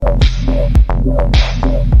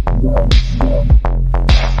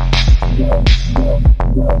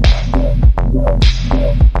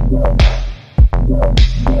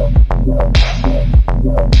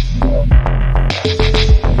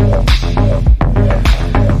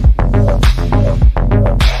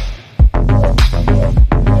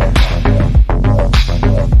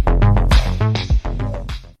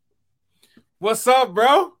what's up,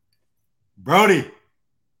 bro? Brody.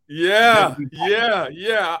 Yeah. I'm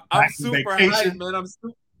Back from super hyped, vacation. man. I'm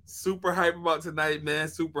super hyped about tonight, man.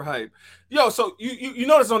 Super hyped. Yo, so you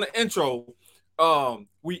notice on the intro,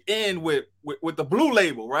 we end with the Blue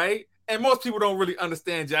Label, right? And most people don't really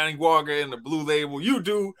understand Johnny Walker and the Blue Label. You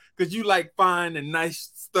do, because you like fine and nice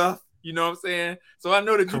stuff. You know what I'm saying? So I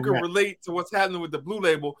know that you can Correct. relate to what's happening with the Blue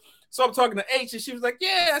Label. So I'm talking to H, and she was like,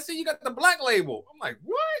 "Yeah, I see you got the Black Label." I'm like,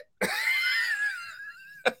 "What?"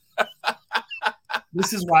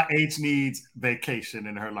 This is why H needs vacation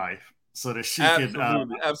in her life so that she can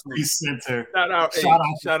Absolutely. recenter. Shout out Shout H. out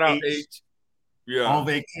to Shout out H H. Yeah. on All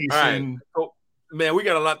right. vacation. So, man, we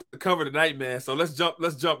got a lot to cover tonight, man. So let's jump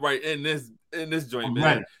right in this joint, I'm man.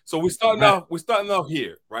 ready. So we're starting off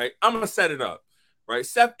here, right? I'm gonna set it up, right?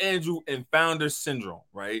 Seth Andrew and founder syndrome,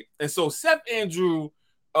 right? And so Seth Andrew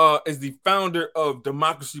is the founder of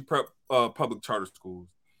Democracy Prep Public Charter Schools.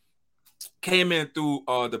 Came in through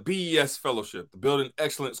the BES Fellowship, the Building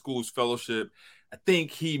Excellent Schools Fellowship. I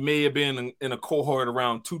think he may have been in a cohort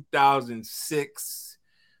around 2006,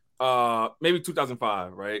 maybe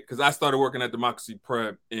 2005, right? Because I started working at Democracy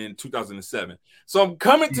Prep in 2007. So I'm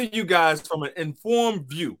coming to you guys from an informed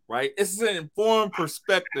view, right? This is an informed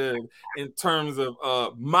perspective in terms of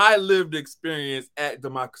my lived experience at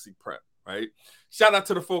Democracy Prep, right? Shout out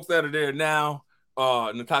to the folks that are there now.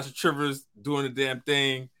 Natasha Trivers doing the damn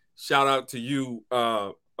thing. Shout out to you,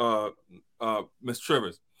 Miss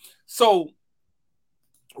Trivers. So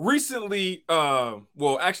recently,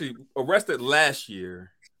 actually arrested last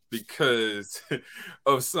year because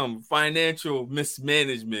of some financial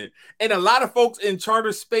mismanagement. And a lot of folks in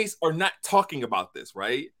charter space are not talking about this,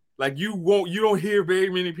 right? Like you don't hear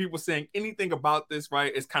very many people saying anything about this,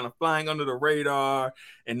 right? It's kind of flying under the radar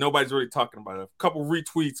and nobody's really talking about it. A couple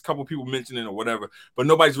retweets, a couple people mentioning it or whatever, but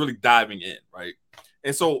nobody's really diving in, right?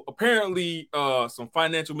 And so apparently some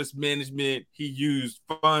financial mismanagement, he used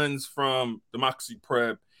funds from Democracy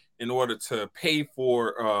Prep in order to pay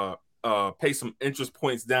some interest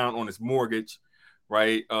points down on his mortgage,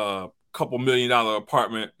 right? Couple $1 million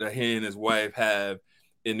apartment that he and his wife have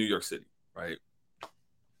in New York City, right?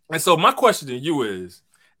 And so my question to you is,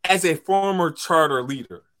 as a former charter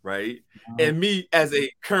leader, right? And me as a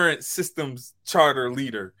current systems charter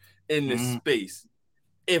leader in this space,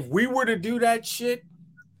 if we were to do that shit,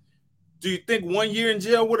 do you think 1 year in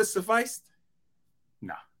jail would have sufficed?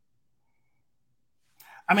 No.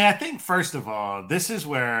 I mean, I think first of all, this is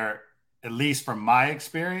where, at least from my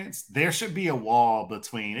experience, there should be a wall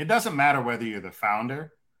between, it doesn't matter whether you're the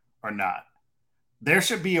founder or not. There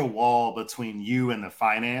should be a wall between you and the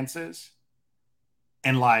finances.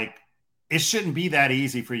 And like, it shouldn't be that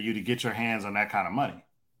easy for you to get your hands on that kind of money.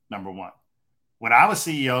 Number one. When I was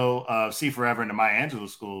CEO of See Forever and the Maya Angelou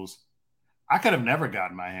schools, I could have never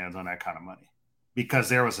gotten my hands on that kind of money because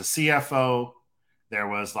there was a CFO, there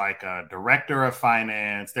was like a director of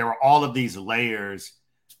finance, there were all of these layers.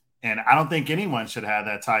 And I don't think anyone should have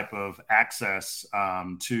that type of access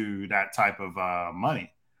to that type of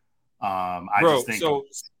money. Just think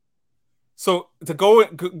so to go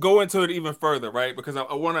into it even further, right? Because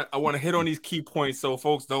I want to hit on these key points so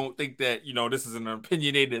folks don't think that, you know, this is an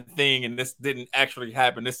opinionated thing and this didn't actually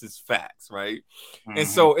happen. This is facts, right? And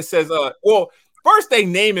so it says, first they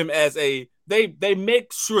name him as they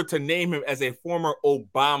make sure to name him as a former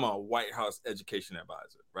Obama White House education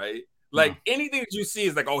advisor, right? Like anything that you see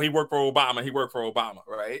is like, oh, he worked for Obama,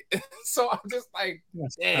 right? So I'm just like,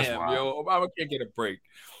 damn, yo, Obama can't get a break.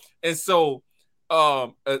 And so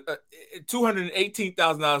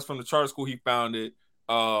 $218,000 from the charter school he founded.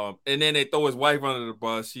 And then they throw his wife under the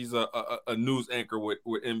bus. She's a news anchor with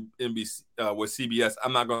NBC, with CBS.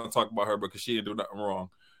 I'm not going to talk about her because she didn't do nothing wrong.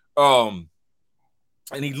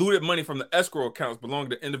 And he looted money from the escrow accounts belonging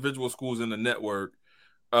to individual schools in the network.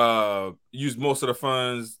 Used most of the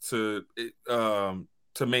funds to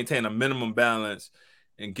maintain a minimum balance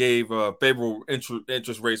and gave favorable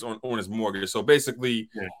interest rates on his mortgage. So basically,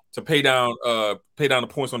 to pay down the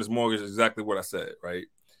points on his mortgage is exactly what I said, right?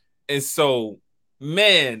 And so,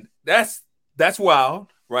 man, that's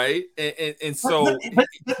wild, right? And so, but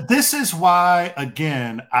this is why,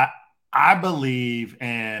 again, I believe,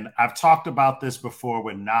 and I've talked about this before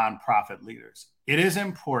with nonprofit leaders, it is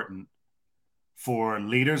important for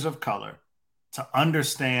leaders of color to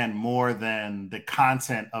understand more than the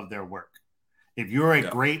content of their work. If you're a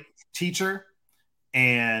great teacher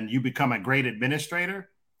and you become a great administrator,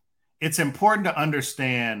 it's important to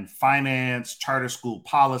understand finance, charter school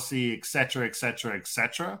policy, et cetera, et cetera, et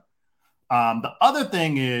cetera. The other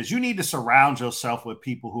thing is you need to surround yourself with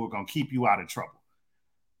people who are going to keep you out of trouble,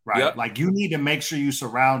 right? Like you need to make sure you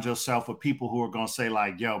surround yourself with people who are going to say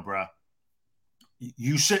like, yo, bro,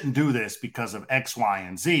 you shouldn't do this because of X, Y,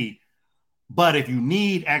 and Z. But if you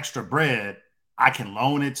need extra bread, I can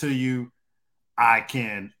loan it to you. I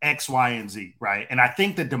can X, Y, and Z, right? And I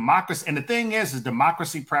think that democracy, and the thing is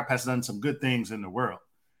Democracy Prep has done some good things in the world.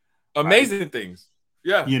 Amazing right? things.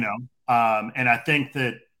 Yeah. And I think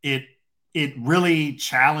that it really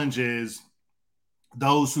challenges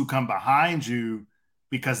those who come behind you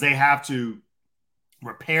because they have to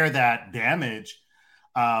repair that damage.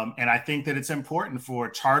 And I think that it's important for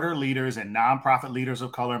charter leaders and nonprofit leaders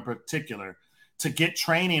of color in particular to get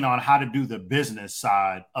training on how to do the business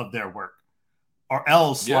side of their work. Or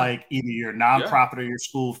else, like either your nonprofit or your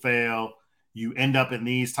school fail, you end up in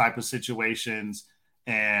these type of situations.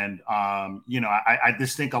 And, I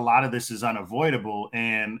just think a lot of this is unavoidable.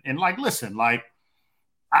 And like, listen, like,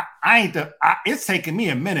 it's taken me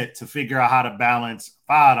a minute to figure out how to balance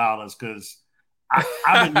 $5 because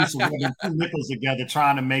I've been used to rubbing 2 nickels together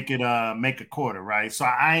trying to make a quarter, right? So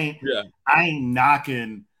I ain't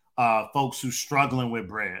knocking folks who's struggling with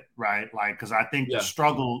bread, right? Like, because I think the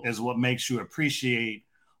struggle is what makes you appreciate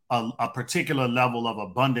a particular level of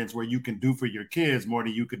abundance where you can do for your kids more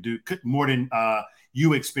than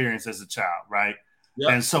you experience as a child, right?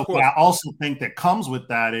 And so what I also think that comes with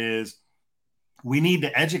that is we need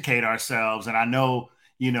to educate ourselves. And I know,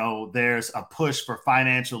 there's a push for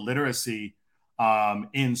financial literacy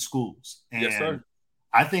in schools. And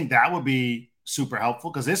I think that would be super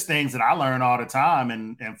helpful because there's things that I learn all the time.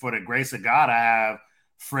 And for the grace of God, I have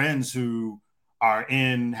friends who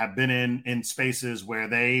have been in spaces where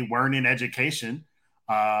they weren't in education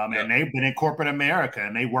and they've been in corporate America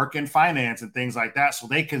and they work in finance and things like that. So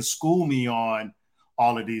they can school me on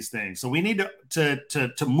all of these things. So we need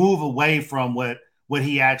to move away from what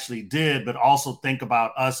he actually did, but also think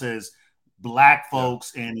about us as Black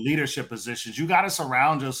folks in leadership positions. You got to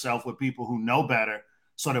surround yourself with people who know better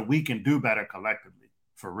so that we can do better collectively,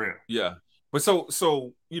 for real. Yeah. But so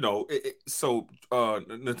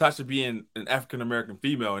Natasha being an African American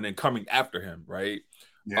female and then coming after him, right?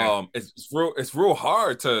 Yeah. It's real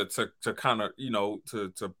hard to kind of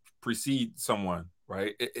to precede someone,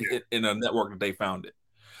 right? In a network that they founded.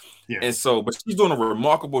 Yeah. And so, but she's doing a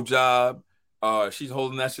remarkable job. She's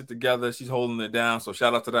holding that shit together. She's holding it down. So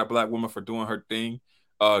shout out to that Black woman for doing her thing,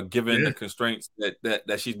 given the constraints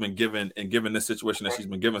that she's been given and given this situation that she's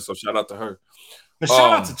been given. So shout out to her. But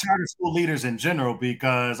shout out to charter school leaders in general,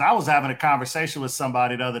 because I was having a conversation with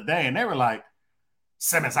somebody the other day and they were like,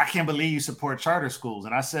 Simmons, I can't believe you support charter schools.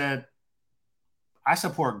 And I said, I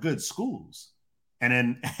support good schools.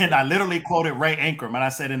 And I literally quoted Ray Ankrum. And I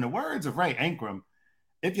said, in the words of Ray Ankrum,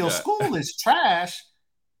 if your school is trash,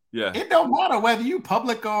 it don't matter whether you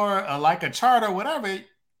public or like a charter or whatever,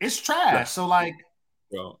 it's trash. Yeah. So like,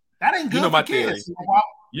 that ain't good for kids.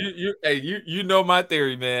 You know my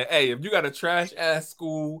theory, man. Hey, if you got a trash ass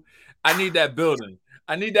school, I need that building.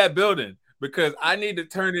 Because I need to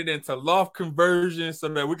turn it into loft conversion so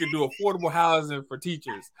that we can do affordable housing for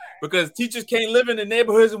teachers. Because teachers can't live in the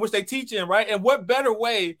neighborhoods in which they teach in, right? And what better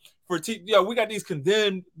way for we got these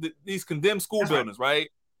condemned school buildings, right?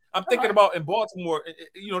 I'm thinking about in Baltimore,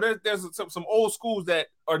 there's some old schools that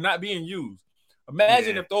are not being used.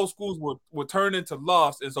 Imagine if those schools were turned into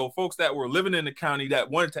lofts, and so folks that were living in the county that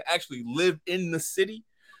wanted to actually live in the city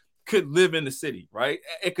could live in the city, right?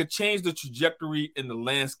 It could change the trajectory in the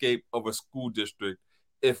landscape of a school district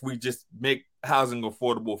if we just make housing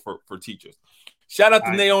affordable for teachers. Shout out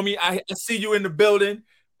to Naomi. I see you in the building.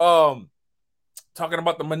 Talking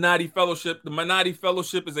about the Menotti Fellowship. The Menotti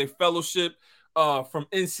Fellowship is a fellowship from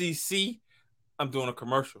NCC. I'm doing a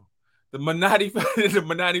commercial. The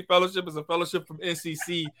Menotti Fellowship is a fellowship from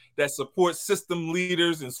NCC that supports system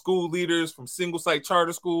leaders and school leaders from single site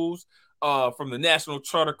charter schools, from the National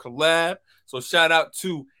Charter Collab. So shout out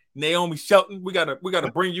to Naomi Shelton. We gotta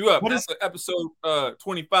bring you up. That's episode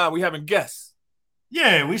 25. We having guests.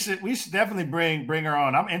 Yeah, we should definitely bring her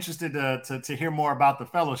on. I'm interested to hear more about the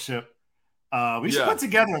fellowship. We should put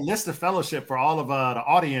together a list of fellowship for all of the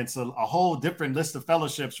audience, a whole different list of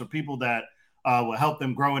fellowships for people that will help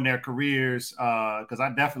them grow in their careers. Because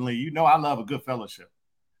I definitely, I love a good fellowship.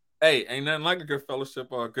 Hey, ain't nothing like a good fellowship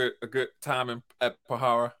or a good time at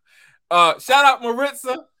Pahara. Shout out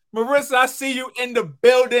Maritza. Marissa, I see you in the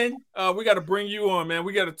building. We got to bring you on, man.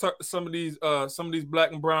 We got to talk to some of these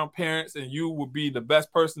Black and brown parents, and you will be the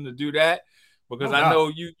best person to do that because I know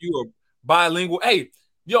you are bilingual. Hey,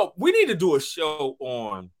 yo, we need to do a show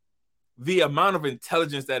on the amount of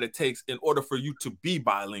intelligence that it takes in order for you to be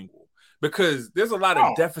bilingual, because there's a lot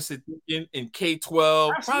of deficit in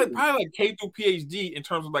K-12, probably like K through PhD in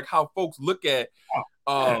terms of like how folks look at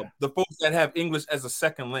the folks that have English as a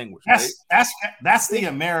second language. That's the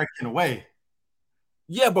American way.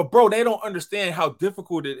 Yeah, but bro, they don't understand how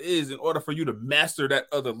difficult it is in order for you to master that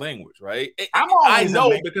other language, right? I'm I always know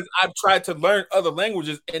amazed, because I've tried to learn other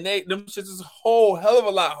languages, and them shits is a whole hell of a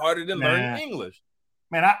lot harder than learning man. English.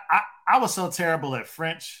 Man, I was so terrible at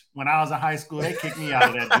French when I was in high school. They kicked me out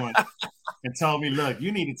of that joint and told me, "Look,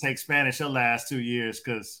 you need to take Spanish your last 2 years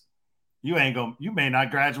because you may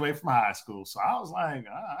not graduate from high school." So I was like,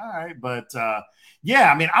 all right. But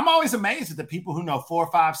yeah, I mean, I'm always amazed at the people who know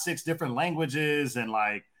 4, 5, 6 different languages and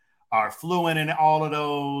like are fluent in all of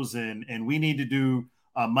those. And we need to do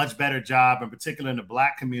a much better job, in particular in the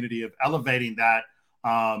Black community, of elevating that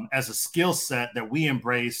as a skill set that we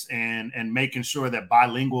embrace, and making sure that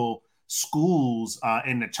bilingual schools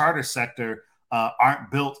in the charter sector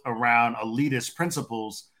aren't built around elitist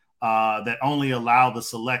principles that only allow the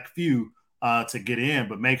select few to get in,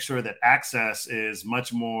 but make sure that access is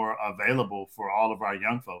much more available for all of our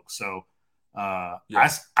young folks. So Yeah.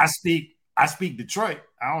 I speak Detroit.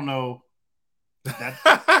 I don't know that.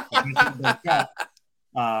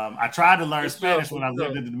 I tried to learn Spanish when I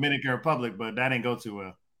lived in the Dominican Republic, but that didn't go too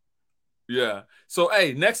well. Yeah. So,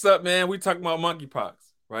 hey, next up, man, we talking about monkeypox,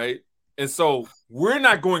 right? And so we're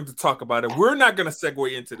not going to talk about it. We're not going to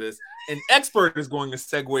segue into this. An expert is going to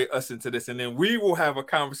segue us into this, and then we will have a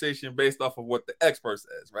conversation based off of what the expert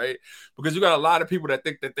says, right? Because you got a lot of people that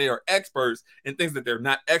think that they are experts in things that they're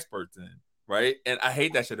not experts in, right? And I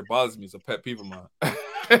hate that shit. It bothers me. It's a pet peeve of mine.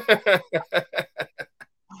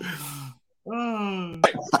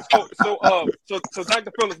 So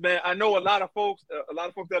Dr. Phillips, man, I know a lot of folks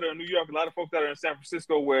that are in New York, a lot of folks that are in San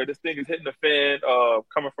Francisco, where this thing is hitting the fan,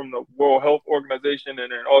 coming from the World Health Organization,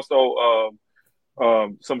 and then also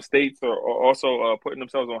some states are also putting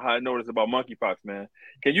themselves on high notice about monkeypox, man.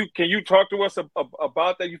 Can you talk to us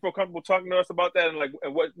about that? You feel comfortable talking to us about that, and like,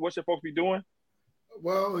 and what should folks be doing?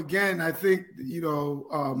 Well, again, I think,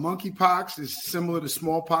 monkeypox is similar to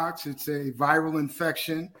smallpox. It's a viral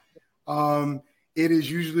infection. It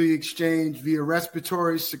is usually exchanged via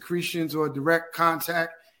respiratory secretions or direct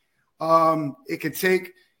contact. It could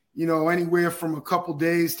take, anywhere from a couple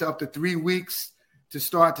days to up to 3 weeks to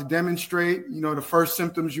start to demonstrate. The first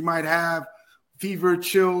symptoms you might have: fever,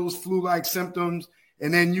 chills, flu-like symptoms,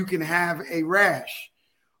 and then you can have a rash.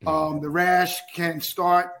 The rash can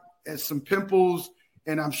start as some pimples,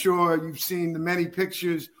 and I'm sure you've seen the many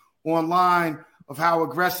pictures online of how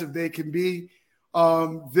aggressive they can be.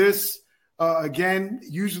 This again,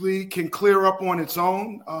 usually can clear up on its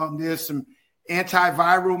own. There's some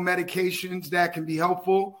antiviral medications that can be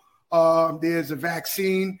helpful. There's a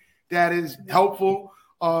vaccine that is helpful.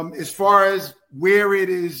 As far as where it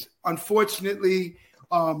is, unfortunately,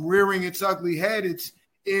 rearing its ugly head, it's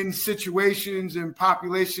in situations and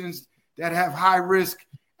populations that have high risk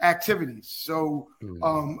activities. So,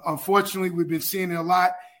 unfortunately, we've been seeing it a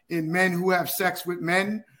lot in men who have sex with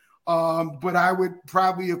men. But I would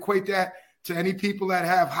probably equate that to any people that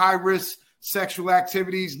have high-risk sexual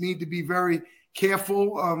activities need to be very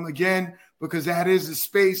careful, again, because that is a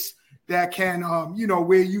space that can,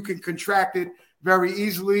 where you can contract it very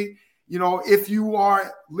easily. If you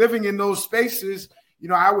are living in those spaces,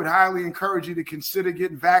 I would highly encourage you to consider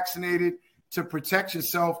getting vaccinated to protect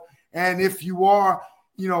yourself. And if you are,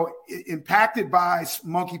 impacted by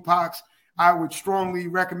monkeypox, I would strongly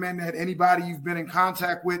recommend that anybody you've been in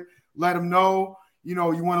contact with, let them know. You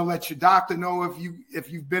want to let your doctor know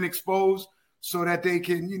if you've been exposed, so that they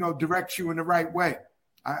can, direct you in the right way.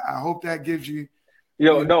 I hope that gives you.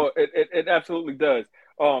 No, it absolutely does.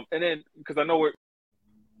 And then, because I know we're,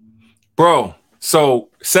 bro. So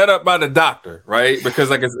set up by the doctor, right?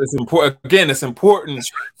 Because like it's important. Again, it's important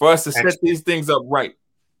for us to set these things up right.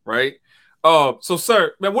 So,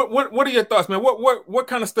 sir, man, what are your thoughts, man? What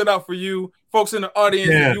kind of stood out for you, folks in the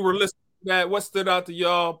audience? Yeah. If you were listening to that, what stood out to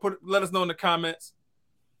y'all? Let us know in the comments.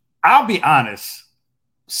 I'll be honest.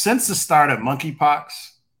 Since the start of monkeypox,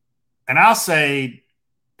 and I'll say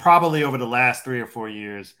probably over the last 3 or 4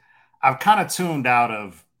 years, I've kind of tuned out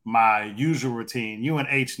of my usual routine. You and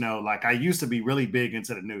H know, like, I used to be really big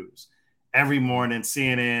into the news. Every morning,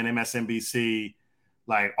 CNN, MSNBC,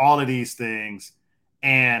 like all of these things.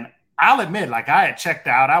 And I'll admit, like, I had checked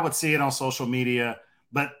out. I would see it on social media,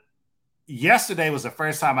 but yesterday was the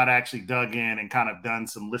first time I'd actually dug in and kind of done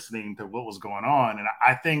some listening to what was going on. And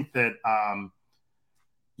I think that,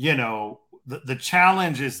 the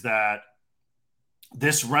challenge is that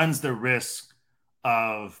this runs the risk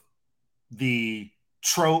of the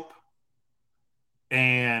trope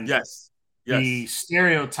and the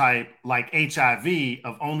stereotype, like HIV,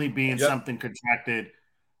 of only being something contracted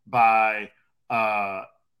by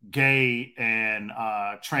gay and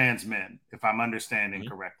trans men, if I'm understanding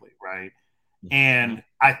correctly, right? And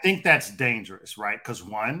I think that's dangerous, right? Because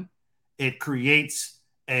one, it creates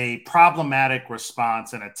a problematic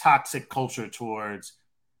response and a toxic culture towards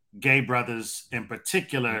gay brothers in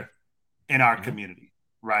particular in our community,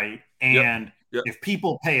 right? And if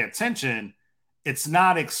people pay attention, it's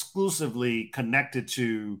not exclusively connected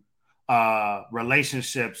to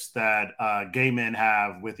relationships that gay men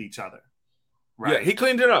have with each other, right? Yeah, he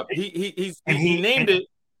cleaned it up. He named it,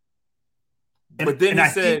 but then he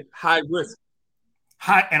said high risk.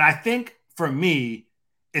 And I think for me,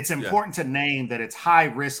 it's important to name that it's high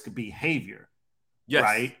risk behavior,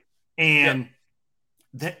 right? And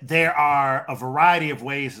there are a variety of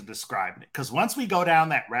ways of describing it. Because once we go down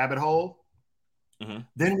that rabbit hole,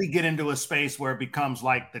 then we get into a space where it becomes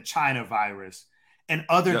like the China virus and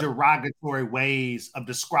other derogatory ways of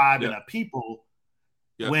describing a people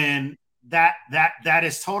when that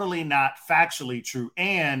is totally not factually true.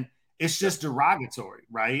 And it's just derogatory,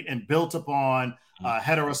 right? And built upon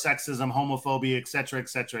heterosexism, homophobia, et cetera,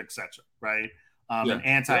 right? And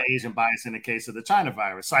anti-Asian bias in the case of the China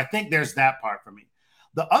virus. So I think there's that part for me.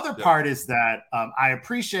 The other part is that I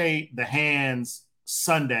appreciate the Hands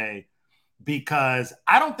Sunday because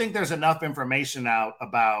I don't think there's enough information out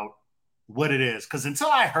about what it is. Because until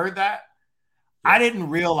I heard that, I didn't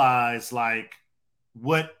realize like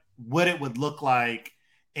what it would look like.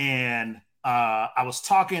 And I was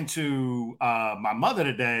talking to my mother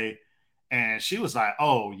today, and she was like,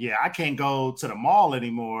 "Oh yeah, I can't go to the mall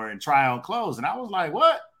anymore and try on clothes." And I was like,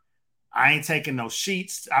 "What? I ain't taking no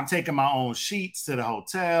sheets. I'm taking my own sheets to the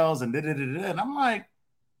hotels and da-da-da-da." And I'm like,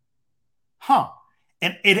 huh.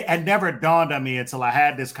 And it had never dawned on me until I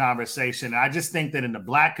had this conversation. I just think that in the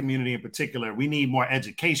Black community in particular, we need more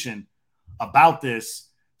education about this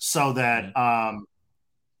so that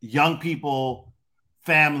young people,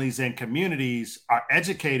 families, and communities are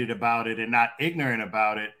educated about it and not ignorant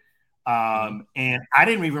about it. And I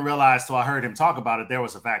didn't even realize till I heard him talk about it, there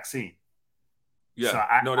was a vaccine. Yeah,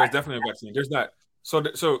 so there's definitely a vaccine. There's not.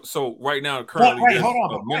 So right now, currently,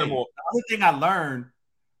 hold on. Minimal. The other thing I learned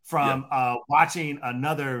from watching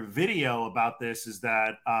another video about this is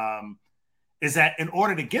that in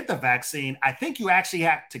order to get the vaccine, I think you actually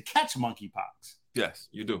have to catch monkeypox. Yes,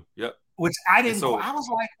 you do. Yep. Which I didn't know. I was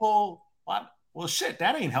like, well, shit,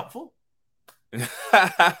 that ain't helpful.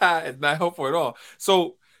 It's not helpful at all.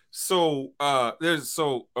 So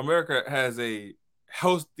America has a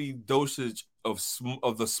healthy dosage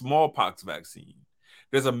of the smallpox vaccine.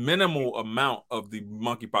 There's a minimal amount of the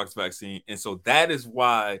monkeypox vaccine, and so that is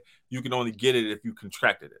why you can only get it if you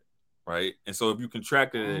contracted it, right? And so if you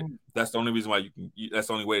contracted it, that's the only reason why that's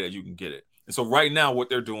the only way that you can get it. And so right now, what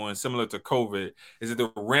they're doing, similar to COVID, is that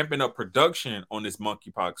they're ramping up production on this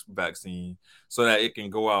monkeypox vaccine so that it can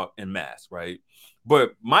go out en masse, right?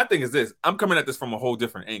 But my thing is this: I'm coming at this from a whole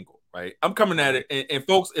different angle, right? I'm coming at it, and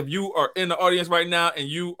folks, if you are in the audience right now and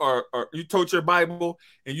you tote your Bible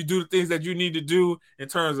and you do the things that you need to do in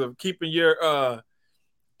terms of keeping your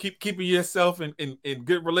keeping yourself in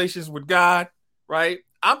good relations with God, right?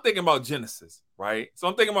 I'm thinking about Genesis, right? So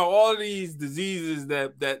I'm thinking about all of these diseases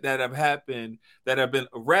that have happened, that have been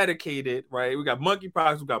eradicated, right? We got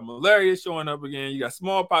monkeypox, we got malaria showing up again, you got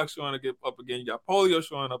smallpox showing up again, you got polio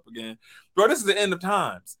showing up again. Bro, this is the end of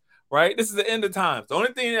times, right? This is the end of times. The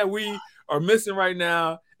only thing that we are missing right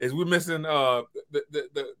now is we're missing the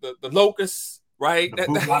locusts, right?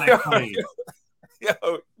 With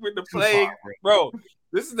the plague, bro.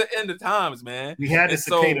 This is the end of times, man. We had the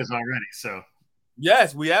cicadas already, so.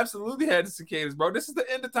 Yes, we absolutely had the cicadas, bro. This is the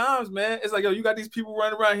end of times, man. It's like, yo, you got these people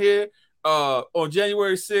running around here on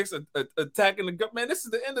January 6th attacking the government. Man, this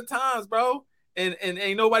is the end of times, bro. And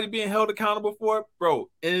ain't nobody being held accountable for it, bro.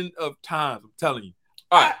 End of times, I'm telling you.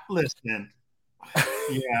 All right. Listen,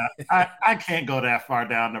 yeah, I can't go that far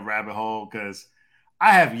down the rabbit hole because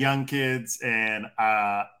I have young kids and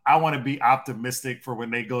I want to be optimistic for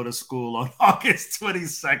when they go to school on August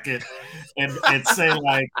 22nd and say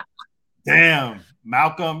like, damn,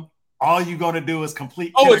 Malcolm, all you gonna do is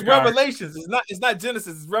complete. Oh, it's Revelations. It's not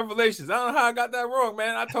Genesis. It's Revelations. I don't know how I got that wrong,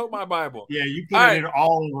 man. I told my Bible. Yeah, you put it in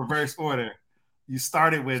all in reverse order. You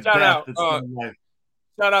started with shout death.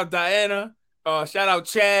 Shout out Diana. Shout out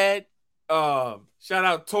Chad. Shout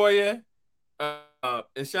out Toya.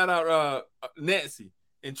 And shout out Nancy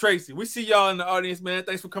and Tracy. We see y'all in the audience, man.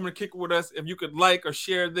 Thanks for coming to kick it with us. If you could like or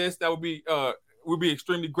share this, that would be we'd be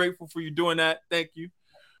extremely grateful for you doing that. Thank you.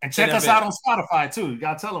 And check us out on Spotify too. You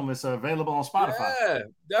gotta tell them it's available on Spotify. Yeah,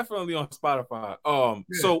 definitely on Spotify.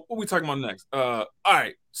 So what we talking about next? All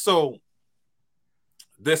right. So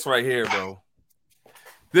this right here, bro.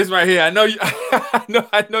 This right here. I know you.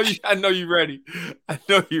 I know you ready. I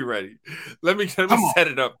know you ready. Let me set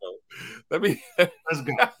it up, though. Let me. Let's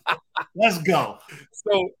go. Let's go.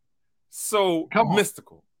 So Come on.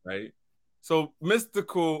 Mystikal, right? So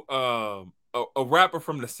Mystikal, a rapper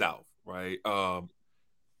from the South, right?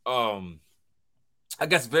 I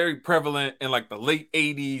guess very prevalent in like the late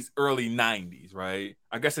 80s, early 90s, right?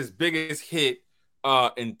 I guess his biggest hit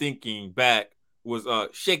in thinking back was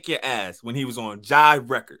Shake Your Ass when he was on Jive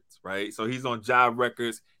Records, right? So he's on Jive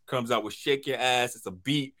Records, comes out with Shake Your Ass. It's a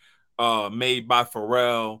beat made by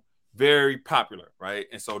Pharrell, very popular, right?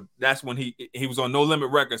 And so that's when he was on No Limit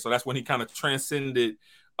Records, so that's when he kind of transcended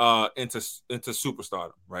into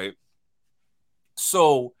superstardom, right?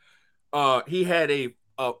 So he had a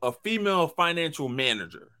female financial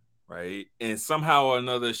manager, right? And somehow or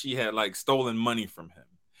another, she had like stolen money from him.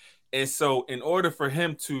 And so, in order for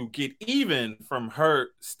him to get even from her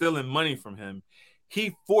stealing money from him,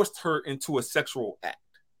 he forced her into a sexual act,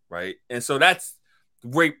 right? And so that's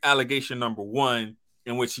rape allegation number one,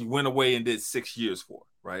 in which he went away and did 6 years for,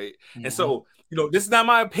 right? Mm-hmm. And so, this is not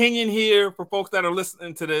my opinion here for folks that are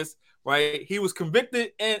listening to this, right? He was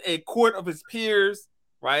convicted in a court of his peers,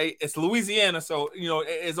 right? It's Louisiana, so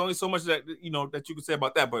it's only so much that that you can say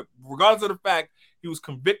about that. But regardless of the fact, he was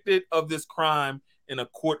convicted of this crime in a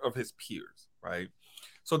court of his peers, right?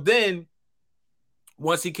 So then,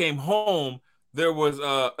 once he came home, there was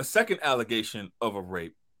a second allegation of a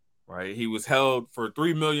rape, right? He was held for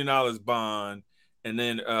 $3 million bond, and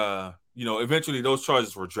then eventually those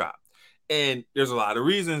charges were dropped. And there's a lot of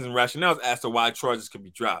reasons and rationales as to why charges can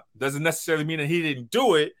be dropped. Doesn't necessarily mean that he didn't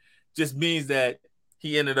do it, just means that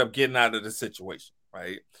he ended up getting out of the situation,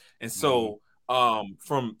 right? And so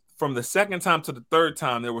from the second time to the third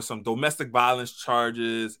time, there were some domestic violence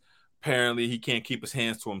charges. Apparently, he can't keep his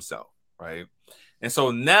hands to himself, right? And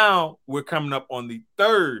so now we're coming up on the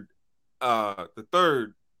third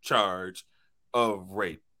charge of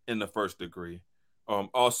rape in the first degree.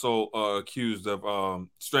 Also accused of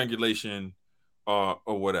strangulation or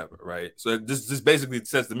whatever, right? So this basically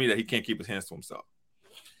says to me that he can't keep his hands to himself.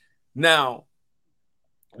 Now,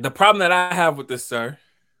 the problem that I have with this, sir,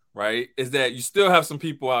 right, is that you still have some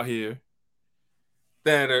people out here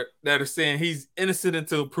that are saying he's innocent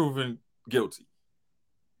until proven guilty,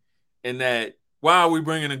 and that why are we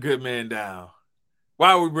bringing a good man down?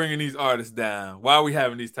 Why are we bringing these artists down? Why are we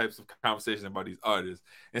having these types of conversations about these artists?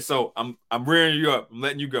 And so I'm rearing you up. I'm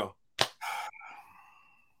letting you go.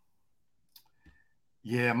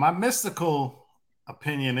 Yeah, my Mystikal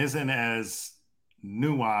opinion isn't as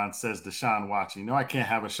nuanced as Deshaun Watson. I can't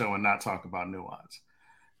have a show and not talk about nuance.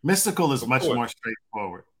 Mystikal is much more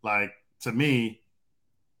straightforward. Like, to me,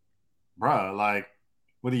 bruh, like,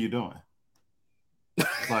 what are you doing?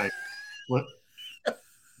 Like, what?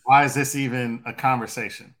 Why is this even a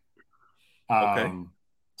conversation? Okay.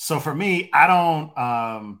 So for me, I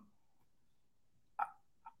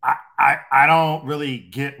don't really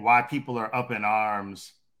get why people are up in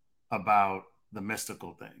arms about the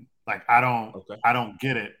Mystikal thing. Like, I don't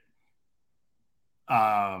get it.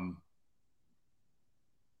 I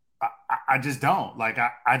just don't. Like,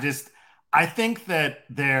 I think that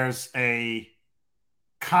there's a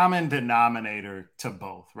common denominator to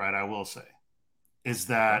both, right? I will say, is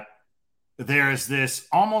that there's this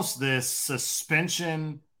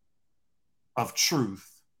suspension of truth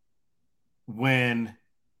when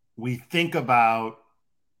we think about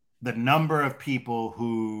the number of people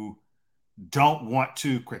who don't want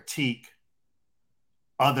to critique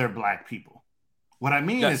other Black people. What I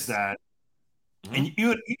mean is that, and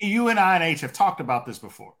you and I and H have talked about this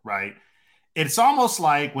before, right? It's almost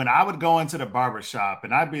like when I would go into the barbershop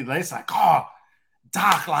and it's like, oh,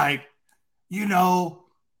 Doc, like,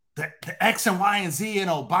 the X and Y and Z and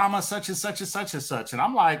Obama, such and such and such and such. And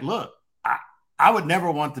I'm like, look, I would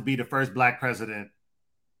never want to be the first Black president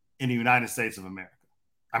in the United States of America.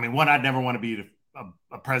 I mean, I'd never want to be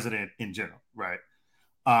a president in general, right?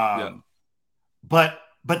 But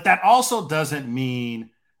that also doesn't mean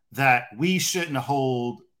that we shouldn't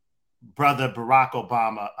hold brother Barack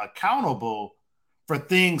Obama accountable for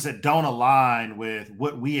things that don't align with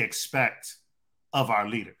what we expect of our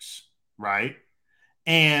leaders, right?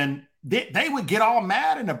 And they would get all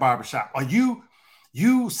mad in the barbershop. Are you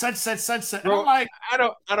such. Bro, I'm like, I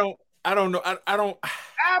don't know. I don't.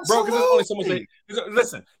 Absolutely. Bro, because there's only so much.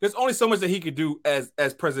 Listen, there's only so much that he could do as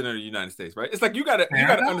president of the United States, right? It's like you gotta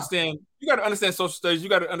understand social studies. You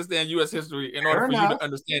gotta understand U.S. history in order for you to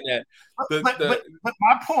understand that. But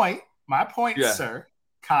my point, sir,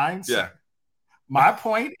 sir. My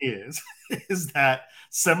point is that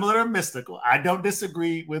similar to Mystikal, I don't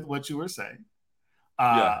disagree with what you were saying.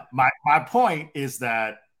 My point is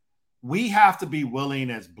that we have to be willing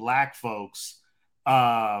as Black folks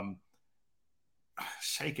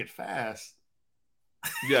Shake it fast.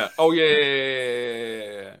 Yeah. Oh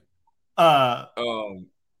yeah. Uh,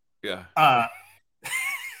 Yeah. I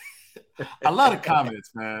love the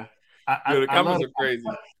comments, man. Yeah, the I love comments it. are crazy.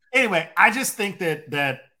 Anyway, I just think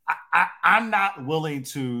that I'm not willing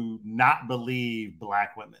to not believe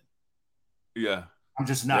black women. Yeah. I'm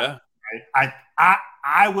just not. Yeah. Right?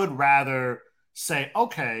 I would rather say,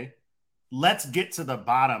 okay, let's get to the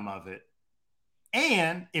bottom of it.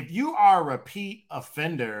 And if you are a repeat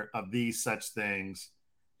offender of these such things,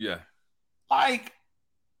 Yeah. like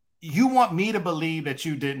you want me to believe that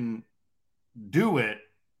you didn't do it,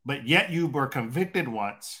 but yet you were convicted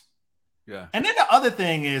once. Yeah. And then the other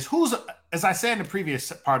thing is who's, as I said in the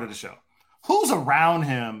previous part of the show, who's around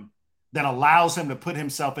him that allows him to put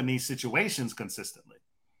himself in these situations consistently?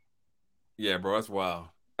 Yeah, bro, that's wild.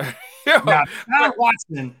 Now, Sean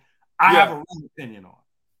Watson, I have a real opinion on.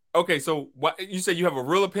 Okay, so what you say you have a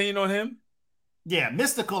real opinion on him? Yeah,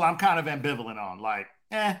 Mystical, I'm kind of ambivalent on. Like,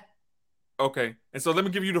 Okay, and so let me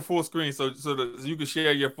give you the full screen so you can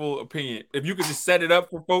share your full opinion. If you could just set it up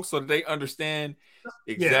for folks so that they understand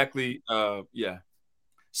exactly. Yeah.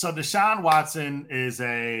 So Deshaun Watson is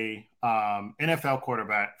a NFL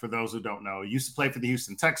quarterback. For those who don't know, he used to play for the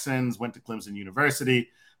Houston Texans, went to Clemson University,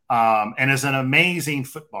 and is an amazing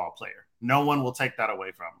football player. No one will take that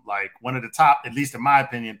away from him. Like one of the top, at least in my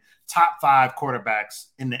opinion, top 5 quarterbacks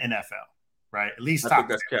in the NFL. Right, at least I top. think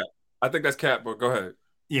that's 10. Cap. I think that's cap. But go ahead.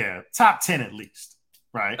 Yeah, top 10 at least.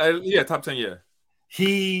 Right. Yeah, top 10. Yeah.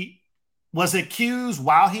 He was accused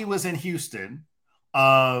while he was in Houston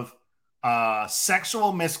of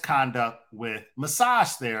sexual misconduct with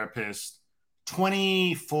massage therapists,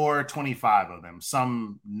 24, 25 of them,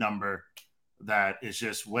 some number that is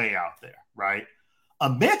just way out there, right?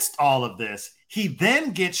 Amidst all of this, he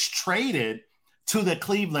then gets traded to the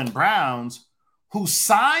Cleveland Browns, who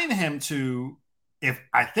signed him to, if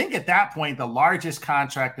I think at that point, the largest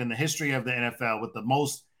contract in the history of the NFL with the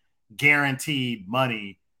most guaranteed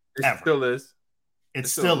money ever. Still is. It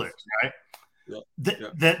still is, right?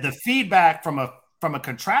 The feedback from a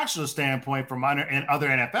contractual standpoint from other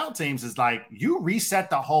NFL teams is like you reset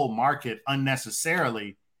the whole market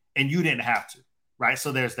unnecessarily and you didn't have to, right?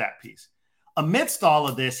 So there's that piece. Amidst all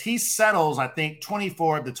of this, he settles, I think,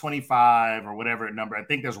 24 of the 25 or whatever number. I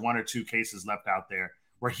think there's 1 or 2 cases left out there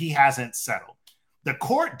where he hasn't settled. The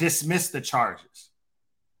court dismissed the charges,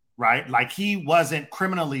 right? Like he wasn't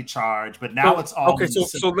criminally charged, but now it's all okay.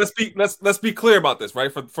 So let's be clear about this,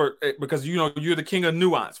 right? For because you're the king of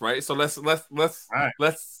nuance, right? So let's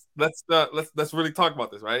really talk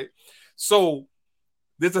about this, right? So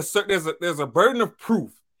there's a burden of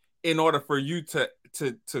proof in order for you to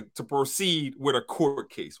proceed with a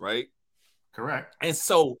court case, right? Correct. And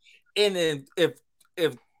so, if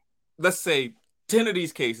let's say 10 of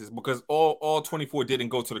these cases, because all 24 didn't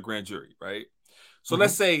go to the grand jury, right? So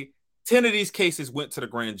let's say 10 of these cases went to the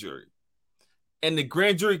grand jury, and the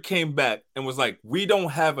grand jury came back and was like, we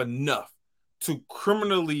don't have enough to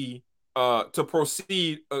criminally to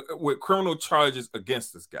proceed with criminal charges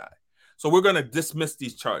against this guy, so we're going to dismiss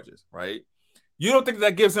these charges, right? You don't think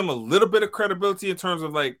that gives him a little bit of credibility in terms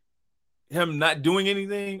of like him not doing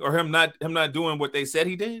anything or him not doing what they said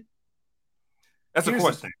he did? That's a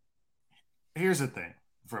question. Here's the thing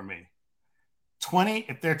for me.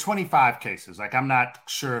 If there are 25 cases, like I'm not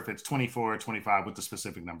sure if it's 24 or 25 what the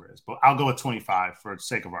specific number is, but I'll go with 25 for the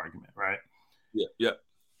sake of argument, right? Yeah.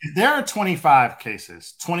 If there are 25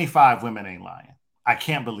 cases, 25 women ain't lying. I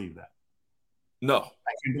can't believe that. No.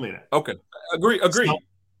 I can't believe that. Okay. Agree.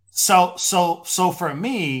 So for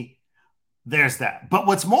me, there's that. But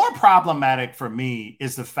what's more problematic for me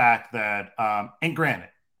is the fact that, and granted,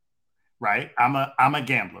 right, I'm a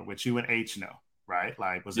gambler, which you and H know, right?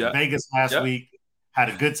 Like was in Vegas last week, had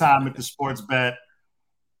a good time at the sports bet.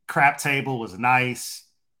 Crap table was nice.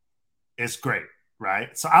 It's great,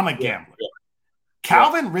 right? So I'm a gambler.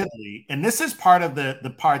 Calvin Ridley, and this is part of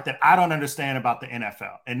the part that I don't understand about the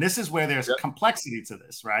NFL. And this is where there's complexity to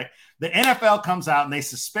this, right? The NFL comes out and they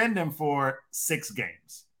suspend him for 6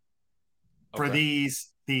 games for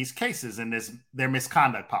these cases and their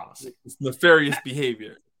misconduct policy. It's nefarious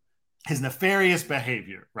behavior. His nefarious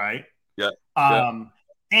behavior, right? Yeah.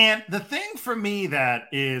 And the thing for me that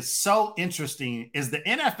is so interesting is the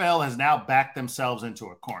NFL has now backed themselves into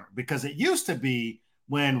a corner, because it used to be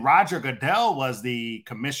when Roger Goodell was the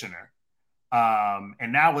commissioner,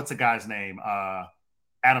 and now what's the guy's name?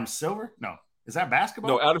 Adam Silver? No, is that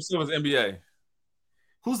basketball? No, Adam Silver's NBA.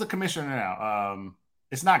 Who's the commissioner now?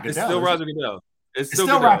 It's not Goodell. It's still Roger Goodell. It's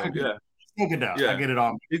still Roger Goodell. Yeah, still Goodell. Yeah. I get it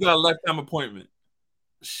on. He's got a lifetime appointment.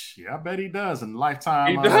 Yeah, I bet he does. In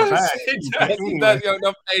Lifetime He does. bag. He does. He does. Yo,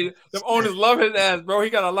 them owners love his ass, bro. He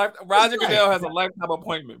got a life. Roger Goodell has a lifetime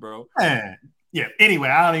appointment, bro. Man. Yeah. Anyway,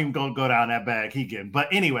 I don't even go down that bag he getting. But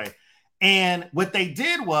anyway, and what they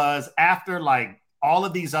did was after like all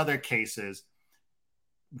of these other cases,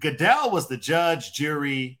 Goodell was the judge,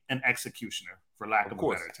 jury, and executioner, for lack of a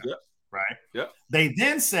better term. Yep. Right? Yeah. They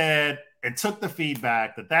then said and took the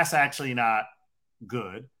feedback that that's actually not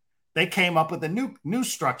good. They came up with a new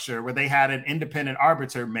structure where they had an independent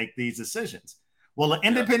arbiter make these decisions. Well, an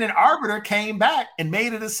independent arbiter came back and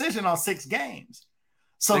made a decision on 6 games.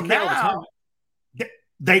 So now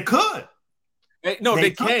they could.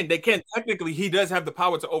 They can. They can. Technically, he does have the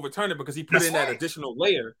power to overturn it because he put in that additional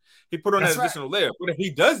layer. He put on that additional layer. But if he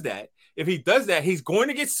does that, he's going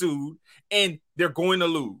to get sued and they're going to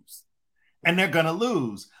lose. And they're going to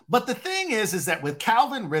lose. But the thing is that with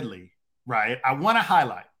Calvin Ridley, right, I want to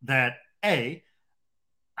highlight that,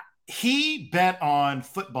 he bet on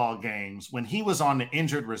football games when he was on the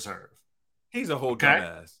injured reserve. He's a whole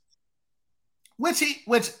dumbass. Which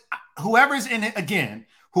whoever's in it, again,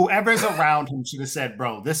 whoever's around him should have said,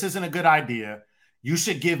 bro, this isn't a good idea. You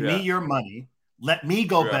should give me your money. Let me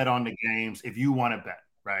go bet on the games if you want to bet,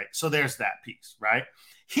 right? So there's that piece, right?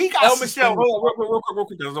 He got El Michelle, hold on, real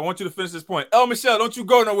quick, because I want you to finish this point. El Michelle, don't you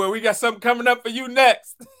go nowhere. We got something coming up for you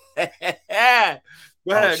next. Go ahead.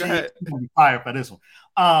 She's gonna be fired for this one.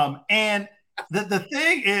 And the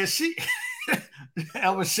thing is,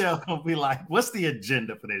 El Michelle gonna be like, "What's the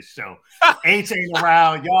agenda for this show?" H ain't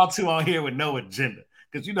around. Y'all two on here with no agenda,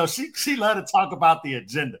 because she love to talk about the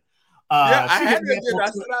agenda. I had the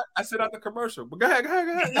agenda. I set out the commercial, but go ahead.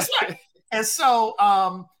 And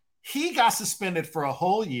so, he got suspended for a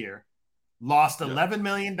whole year, lost $11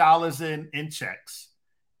 million in checks,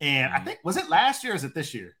 and I think, was it last year or is it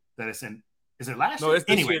this year that it's in? Is it last year? No, it's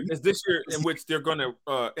this year. It's this year in which they're going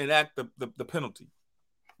to enact the penalty.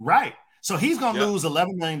 Right. So he's going to lose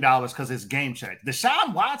 $11 million because his game check.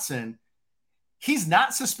 Deshaun Watson, he's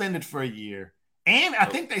not suspended for a year. And I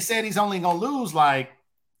think they said he's only going to lose like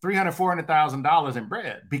 $300,000, $400,000 in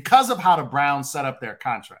bread because of how the Browns set up their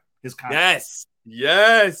contract. His contract.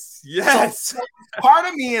 Yes. So part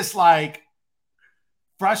of me is like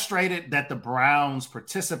frustrated that the Browns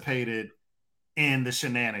participated in the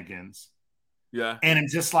shenanigans. Yeah. And I'm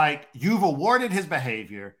just like, you've awarded his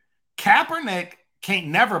behavior. Kaepernick can't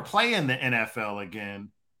never play in the NFL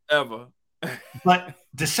again. Ever. But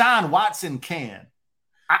Deshaun Watson can.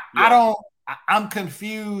 I'm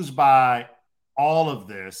confused by all of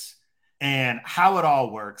this and how it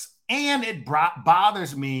all works. And it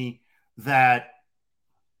bothers me that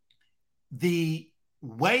the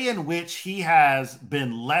way in which he has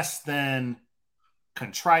been less than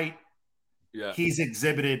contrite, he's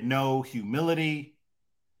exhibited no humility.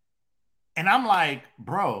 And I'm like,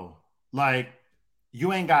 bro, like,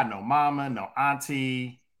 you ain't got no mama, no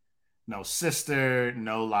auntie, no sister,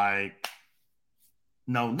 no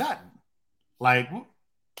nothing. Like,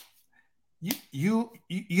 you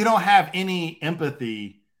don't have any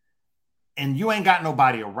empathy, and you ain't got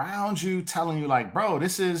nobody around you telling you like, bro,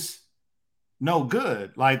 this is no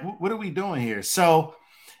good. Like, what are we doing here? So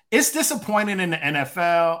it's disappointing in the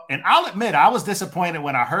NFL. And I'll admit, I was disappointed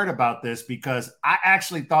when I heard about this because I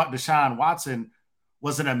actually thought Deshaun Watson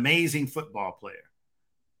was an amazing football player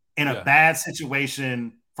in a bad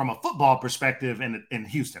situation from a football perspective in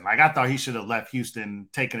Houston. Like, I thought he should have left Houston,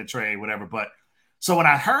 taken a trade, whatever. But so when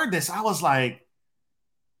I heard this, I was like,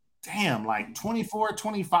 damn, like 24,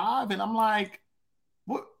 25. And I'm like,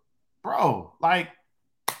 what, bro, like,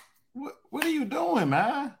 what are you doing,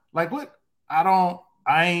 man? Like, what? I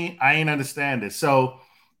ain't understand it. So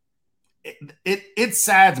it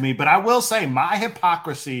saddens me, but I will say my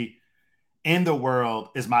hypocrisy in the world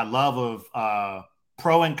is my love of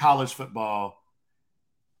pro and college football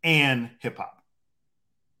and hip hop.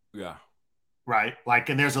 Yeah. Right. Like,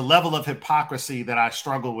 and there's a level of hypocrisy that I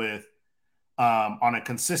struggle with on a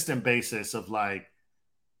consistent basis of like,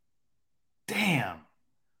 damn,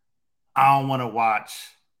 I don't want to watch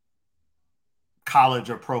college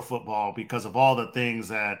or pro football because of all the things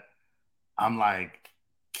that I'm like,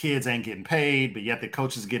 kids ain't getting paid, but yet the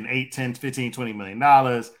coach is getting 8, 10, 15, $20 million.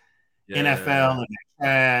 NFL and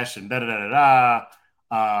cash and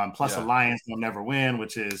plus the Lions will never win,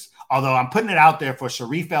 which is, although I'm putting it out there for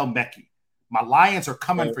Sharif El-Mekki. My Lions are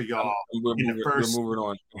coming for y'all. We're moving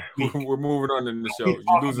on. We're moving on in the show.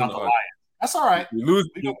 You're losing the audience. That's all right. You're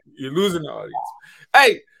losing the audience.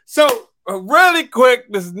 Hey, so really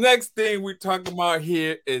quick, this next thing we're talking about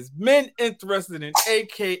here is men interested in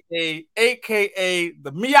AKA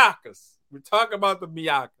the Miakas. We're talking about the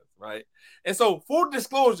Miakas, right? And so, full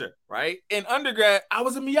disclosure, right? In undergrad, I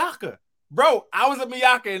was a Miyaka. Bro, I was a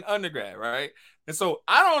Miyaka in undergrad, right? And so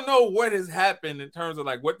I don't know what has happened in terms of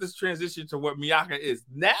like what this transition to what Miyaka is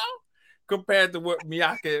now compared to what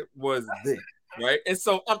Miyaka was then, right? And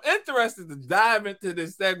so I'm interested to dive into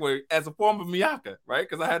this segue as a form of Miyaka, right?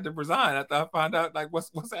 Because I had to resign after I found out like what's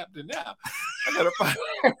happening now. I gotta find.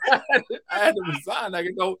 I had to resign. Like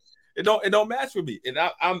it don't match with me, and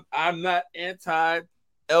I'm not anti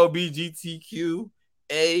LBGTQ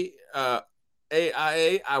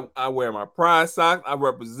AIA. I wear my pride socks. I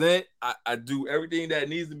represent. I do everything that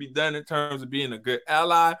needs to be done in terms of being a good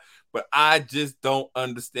ally. But I just don't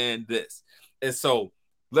understand this. And so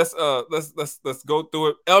let's go through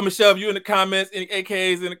it. El Michelle, if you in the comments, any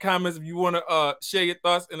AKAs in the comments, if you want to share your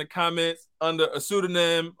thoughts in the comments under a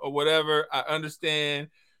pseudonym or whatever, I understand.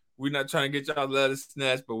 We're not trying to get y'all letters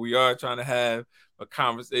snatched, but we are trying to have a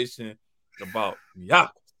conversation about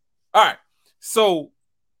Miyaka. All right. So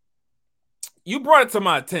you brought it to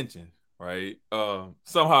my attention, right?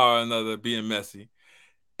 Somehow or another, being messy,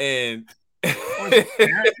 and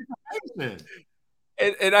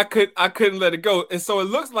and I couldn't let it go. And so it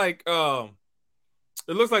looks like the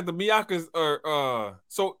Miyakas are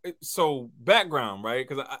so background, right?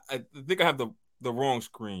 Because I think I have the wrong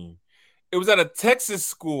screen. It was at a Texas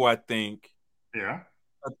school, I think. Yeah,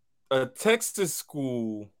 a Texas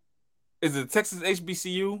school. Is it Texas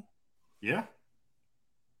HBCU? Yeah.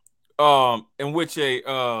 In which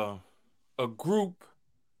a group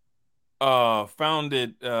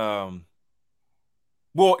founded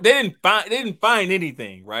well, they didn't find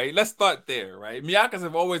anything, right? Let's start there, right? Miyakas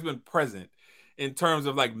have always been present in terms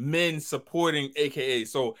of like men supporting AKA.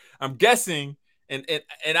 So I'm guessing, and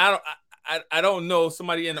I don't know.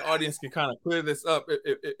 Somebody in the audience can kind of clear this up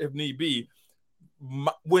if need be.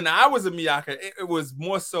 When I was a Miyaka, it was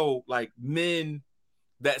more so like men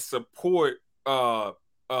that support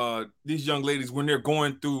these young ladies when they're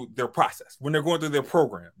going through their process, when they're going through their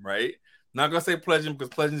program, right? Not gonna say pledging because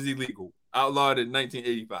pledging is illegal, outlawed in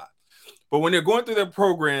 1985. But when they're going through their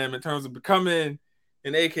program in terms of becoming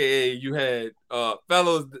an AKA, you had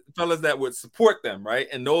fellas that would support them, right?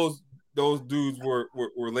 And those dudes were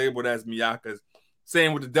labeled as Miyakas.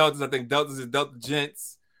 Same with the Deltas. I think Deltas is Delta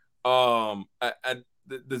Gents. The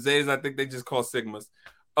Zays, I think they just call Sigmas.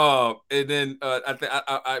 And then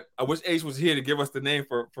I wish H was here to give us the name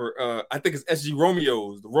for I think it's SG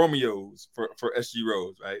Romeos, the Romeos for SG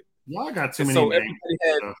Rose, right? Y'all got too many names.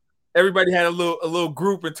 Everybody had a little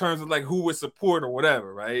group in terms of like who would support or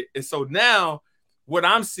whatever, right? And so now what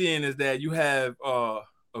I'm seeing is that you have a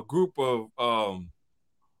group of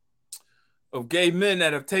gay men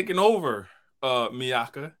that have taken over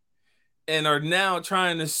Miyaka and are now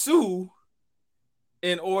trying to sue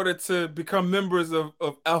in order to become members of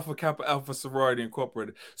Alpha Kappa Alpha Sorority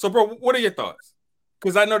Incorporated. So, bro, what are your thoughts?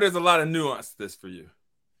 Because I know there's a lot of nuance to this for you.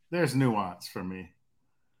 There's nuance for me.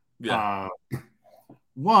 Yeah.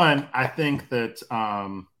 One, I think that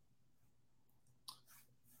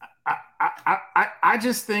I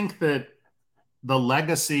just think that the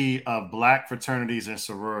legacy of Black fraternities and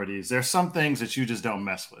sororities, there's some things that you just don't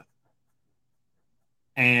mess with.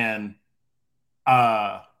 And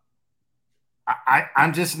I'm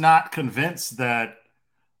just not convinced that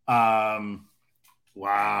wow,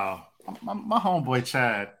 my homeboy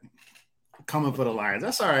Chad coming for the Lions.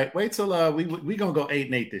 That's all right. Wait till we gonna go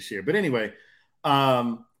 8-8 this year. But anyway,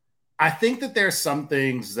 I think that there's some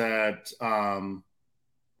things that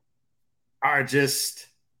are just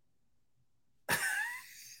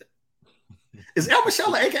is El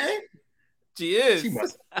Michelle an AKA? She is. She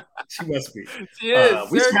must be. She is.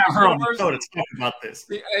 We should have her on the show to talk about this.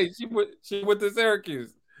 She went to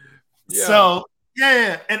Syracuse. Yeah. So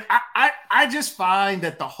yeah, and I just find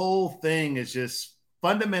that the whole thing is just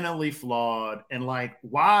fundamentally flawed. And like,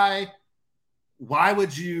 why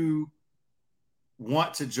would you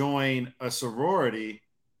want to join a sorority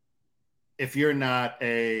if you're not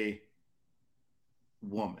a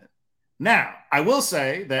woman? Now, I will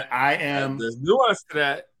say that I am. There's nuance to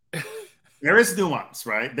that. There is nuance,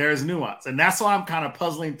 right? There is nuance. And that's why I'm kind of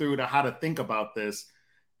puzzling through to how to think about this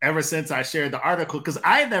ever since I shared the article, because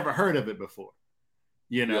I had never heard of it before,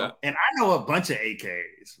 you know? Yeah. And I know a bunch of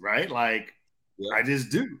AKs, right? Like, yeah. I just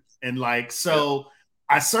do. And like, so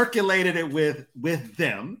I circulated it with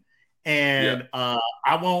them. And I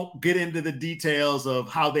won't get into the details of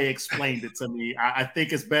how they explained it to me. I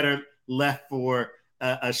think it's better left for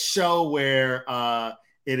a show where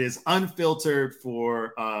it is unfiltered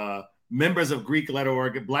for members of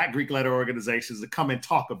Black Greek letter organizations to come and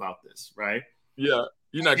talk about this, right? Yeah,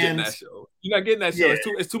 you're not getting that show. You're not getting that show. Yeah.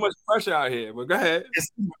 It's too much pressure out here. But go ahead.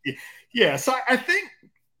 Yeah, so I think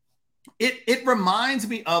it reminds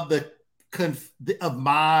me of of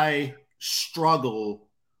my struggle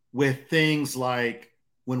with things like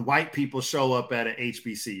when white people show up at an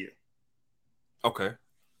HBCU. Okay.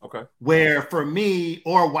 Where for me,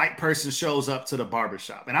 or a white person shows up to the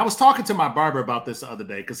barbershop. And I was talking to my barber about this the other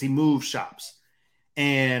day because he moved shops.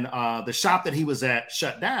 And the shop that he was at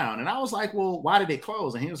shut down. And I was like, well, why did they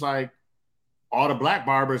close? And he was like, all the black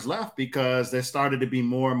barbers left because there started to be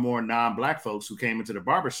more and more non-black folks who came into the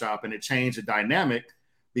barbershop, and it changed the dynamic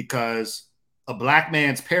because a black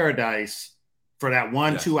man's paradise for that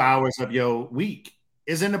 1-2 hours of your week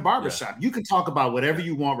is in the barbershop. You can talk about whatever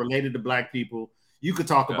you want related to black people. You could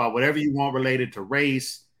talk about whatever you want related to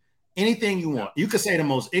race, anything you want. You could say the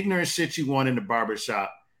most ignorant shit you want in the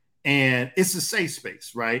barbershop, and it's a safe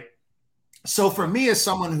space, right? So for me, as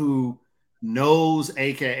someone who knows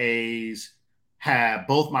AKAs, had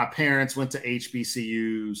both my parents went to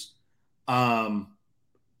HBCUs.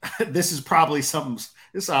 This is probably something,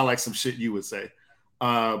 this sounds like some shit you would say,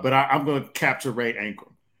 but I'm going to capture Ray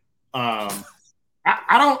Ankrum.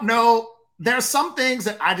 I don't know. There are some things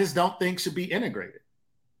that I just don't think should be integrated.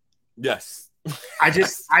 Yes. I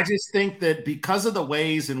just think that because of the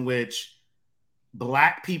ways in which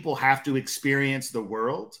black people have to experience the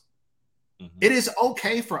world, it is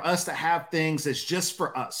okay for us to have things that's just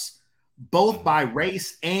for us, both by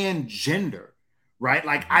race and gender, right?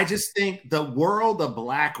 Like, I just think the world of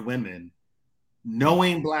black women,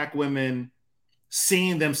 knowing black women,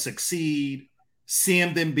 seeing them succeed,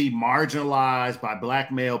 seeing them be marginalized by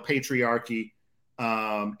black male patriarchy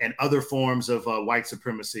and other forms of white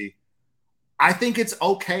supremacy, I think it's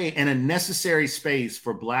okay and a necessary space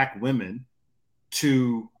for black women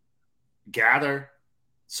to gather,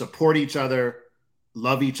 support each other,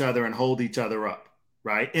 love each other, and hold each other up.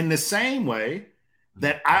 Right. In the same way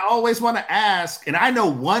that I always want to ask, and I know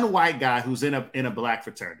one white guy who's in a black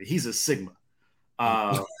fraternity. He's a Sigma.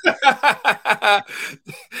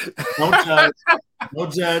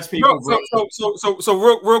 Don't judge people. So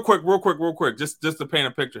real quick, just to paint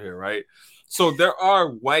a picture here, right? So there are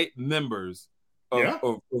white members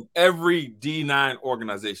of every D9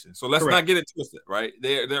 organization. So let's not get it twisted, right?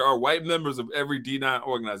 There are white members of every D9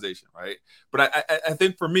 organization, right? But I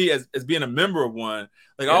think for me, as being a member of one,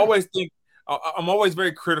 like I always think, I'm always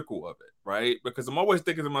very critical of it, right? Because I'm always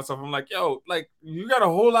thinking to myself, I'm like, yo, like you got a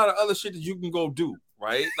whole lot of other shit that you can go do,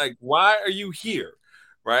 right? Like, why are you here?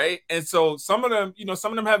 Right. And so some of them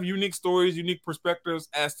have unique stories, unique perspectives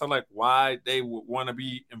as to like why they would want to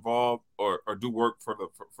be involved or do work for the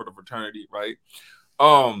fraternity. Right.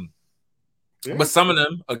 But some of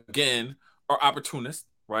them, again, are opportunists.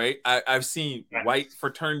 Right. I've seen white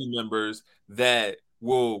fraternity members that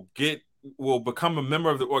will become a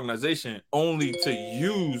member of the organization only to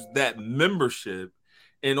use that membership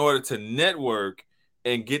in order to network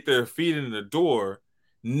and get their feet in the door,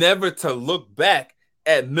 never to look back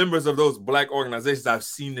at members of those black organizations. I've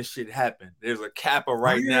seen this shit happen. There's a Kappa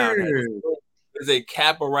right now. There's a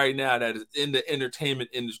Kappa right now that is in the entertainment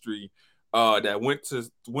industry that went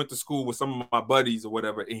to school with some of my buddies or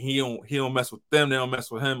whatever, and he don't mess with them, they don't mess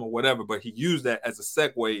with him or whatever. But he used that as a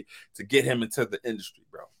segue to get him into the industry,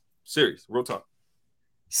 bro. Serious, real talk.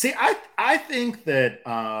 See, I think that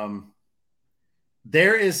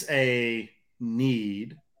there is a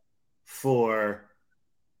need for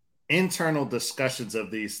internal discussions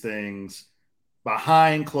of these things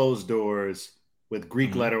behind closed doors with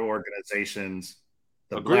Greek letter organizations,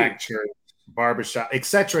 the Black church, barbershop, et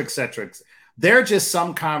cetera, et cetera. There are just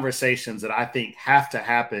some conversations that I think have to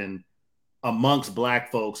happen amongst black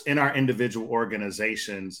folks in our individual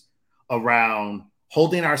organizations around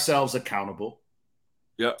holding ourselves accountable,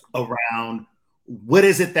 around what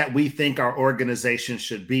is it that we think our organization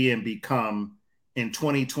should be and become in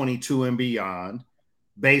 2022 and beyond,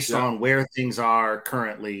 based on where things are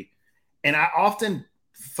currently. And I often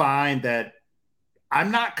find that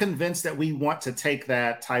I'm not convinced that we want to take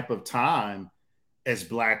that type of time as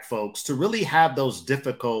black folks to really have those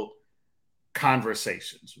difficult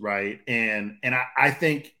conversations, right? And I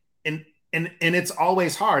think and it's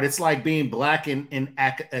always hard. It's like being black in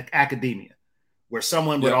academia, where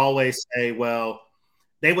someone would always say, well,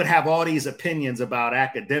 they would have all these opinions about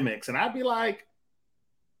academics, and I'd be like,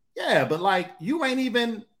 yeah, but like you ain't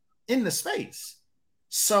even in the space.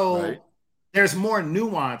 So there's more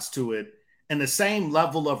nuance to it, and the same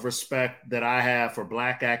level of respect that I have for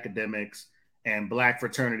black academics and black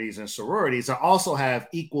fraternities and sororities, I also have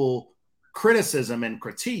equal criticism and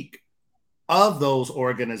critique of those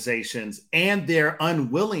organizations and their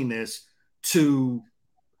unwillingness to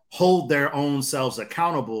hold their own selves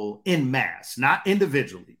accountable in mass, not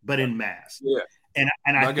individually, but in mass. And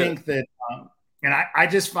I think that And I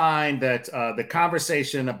just find that the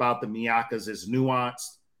conversation about the Miakas is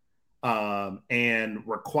nuanced and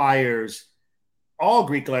requires all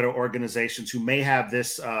Greek letter organizations who may have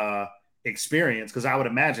this experience, because I would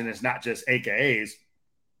imagine it's not just AKAs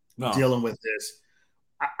dealing with this.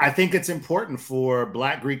 I think it's important for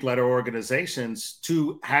Black Greek letter organizations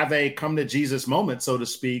to have a come to Jesus moment, so to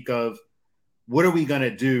speak, of what are we going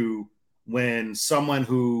to do when someone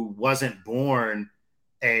who wasn't born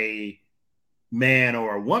a man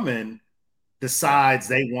or a woman decides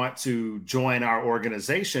they want to join our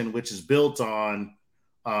organization, which is built on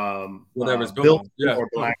whatever's built going on. for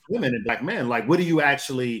Black women and Black men. Like, what do you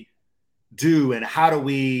actually do, and how do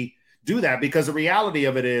we do that? Because the reality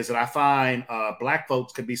of it is that I find Black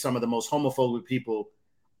folks could be some of the most homophobic people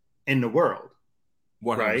in the world,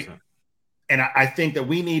 100%. right? And I think that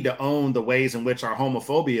we need to own the ways in which our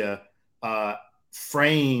homophobia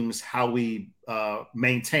frames how we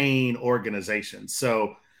maintain organizations.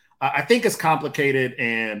 So I think it's complicated,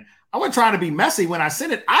 and I wasn't trying to be messy when I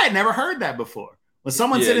sent it. I had never heard that before. When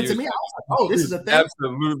someone said it to me, I was like, "Oh, this is a thing."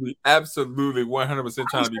 Absolutely, 100%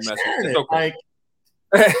 trying to be messy. It's okay.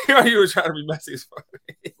 Like, you were trying to be messy as fuck.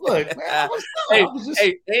 Look, man,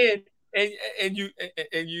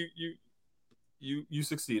 you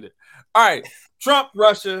succeeded. All right, Trump,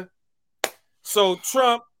 Russia. So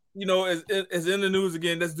Trump, is in the news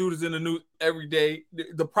again. This dude is in the news every day.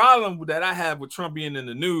 The problem that I have with Trump being in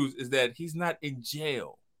the news is that he's not in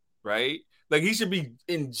jail, right? Like, he should be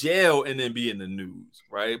in jail and then be in the news,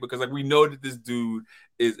 right? Because, like, we know that this dude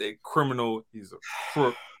is a criminal. He's a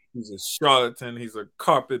crook. He's a charlatan. He's a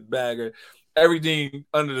carpetbagger. Everything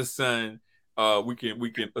under the sun we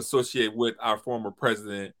can associate with our former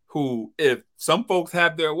president, who, if some folks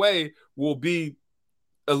have their way, will be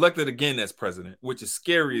elected again as president, which is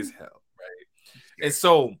scary as hell, right? And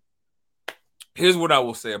so here's what I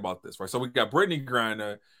will say about this, right? So we got Brittany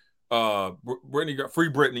Griner, free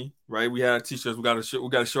Brittany, right? We had t-shirts. We got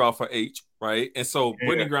to show out for H, right? And so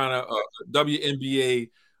Brittany Griner,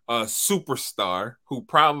 WNBA superstar, who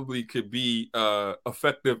probably could be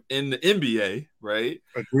effective in the NBA, right?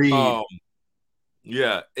 Agreed.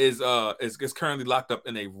 Is currently locked up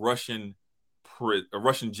in a Russian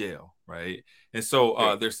jail, right? And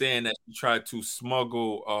so they're saying that he tried to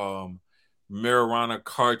smuggle marijuana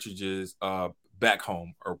cartridges back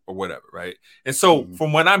home or whatever, right? And so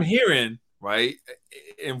from what I'm hearing, right,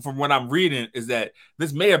 and from what I'm reading, is that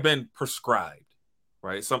this may have been prescribed,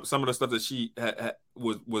 right? Some of the stuff that she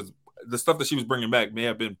was the stuff that she was bringing back may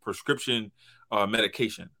have been prescription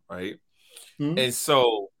medication, right? And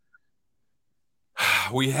so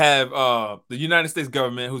we have the United States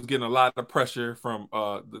government, who's getting a lot of pressure from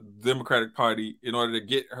the Democratic Party in order to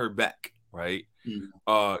get her back, right?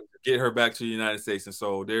 Get her back to the United States. And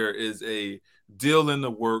so there is a deal in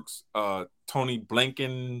the works. Tony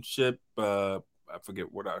Blankenship, I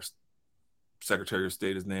forget what our Secretary of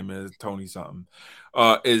State, his name is Tony something,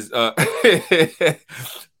 is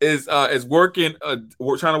working.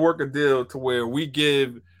 We're trying to work a deal to where we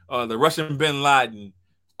give the Russian Bin Laden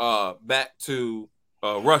back to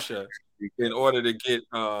Russia in order to get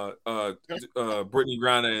Brittany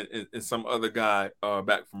Griner and some other guy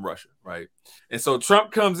back from Russia, right? And so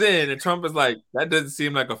Trump comes in, and Trump is like, that doesn't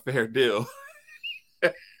seem like a fair deal.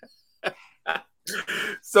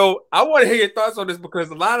 So I want to hear your thoughts on this, because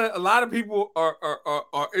a lot of people are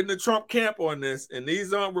in the Trump camp on this, and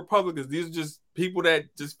these aren't Republicans. These are just people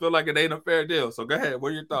that just feel like it ain't a fair deal. So go ahead. What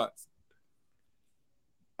are your thoughts?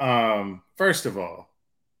 First of all,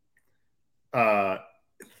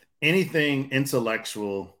 anything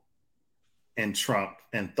intellectual and Trump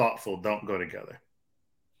and thoughtful don't go together.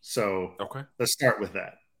 So let's start with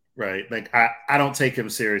that, right? Like, I don't take him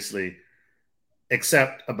seriously,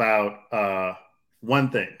 except about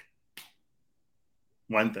one thing.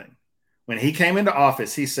 When he came into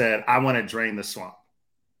office, he said, I want to drain the swamp,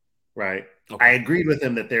 right? I agreed with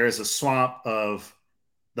him that there is a swamp of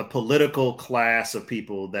the political class of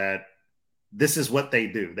people that this is what they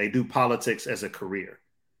do. They do politics as a career,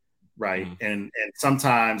 right? And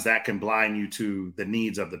sometimes that can blind you to the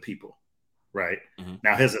needs of the people, right?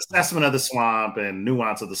 Now, his assessment of the swamp and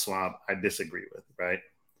nuance of the swamp, I disagree with, right?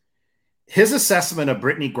 His assessment of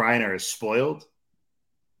Brittany Griner is spoiled.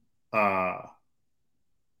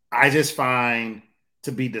 I just find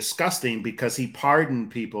to be disgusting, because he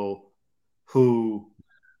pardoned people who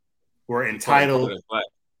were entitled.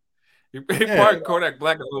 He pardoned Kodak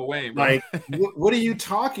Black and Lil Wayne, bro. Like, what are you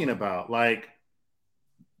talking about? Like,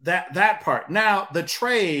 that part. Now, the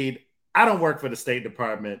trade, I don't work for the State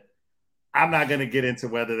Department. I'm not going to get into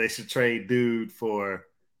whether they should trade dude for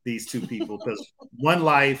these two people, because one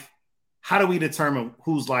life how do we determine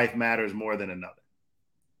whose life matters more than another?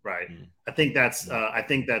 Right. I think that's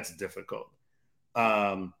difficult.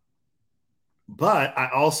 But I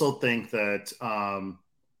also think that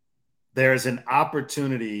there's an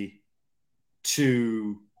opportunity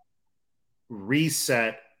to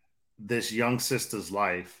reset this young sister's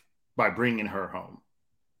life by bringing her home.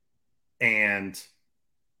 And,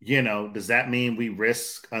 does that mean we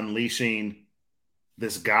risk unleashing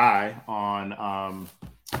this guy on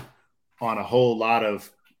a whole lot of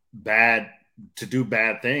bad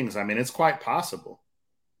things? I mean, it's quite possible,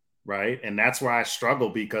 right? And that's where I struggle,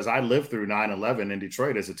 because I lived through 9/11 in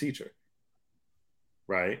Detroit as a teacher,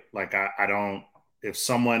 right? Like I don't, if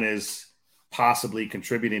someone is possibly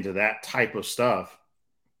contributing to that type of stuff,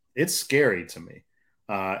 it's scary to me.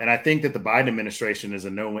 And I think that the Biden administration is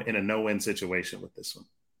in a no-win situation with this one.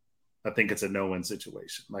 I think it's a no-win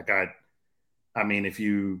situation. Like I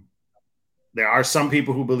mean, there are some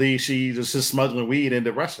people who believe she was just smuggling weed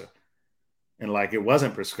into Russia and like it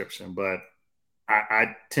wasn't prescription, but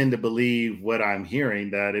I tend to believe what I'm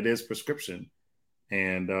hearing, that it is prescription.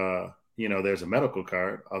 And, there's a medical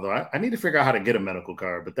card, although I need to figure out how to get a medical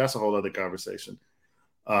card, but that's a whole other conversation.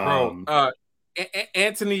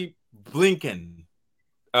 Antony Blinken.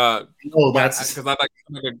 That's because I like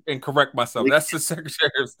to correct myself. That's the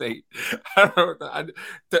Secretary of State.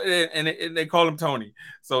 And they call him Tony.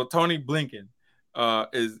 So Tony Blinken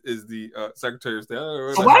is the Secretary of State.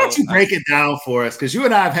 So why don't you break it down for us? Because you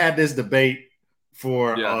and I have had this debate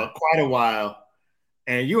for quite a while,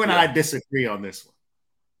 and you and I disagree on this one.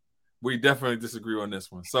 We definitely disagree on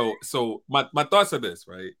this one. So my thoughts are this,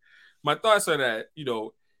 right? My thoughts are that,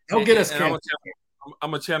 don't get us. I'm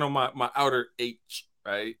gonna channel my outer H,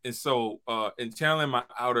 right? And so in channeling my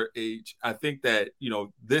outer H, I think that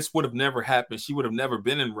this would have never happened. She would have never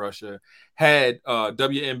been in Russia had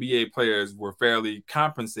WNBA players were fairly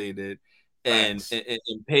compensated and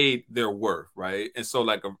paid their worth, right? And so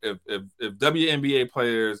like if WNBA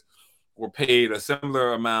players were paid a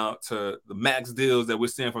similar amount to the max deals that we're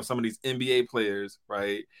seeing from some of these NBA players,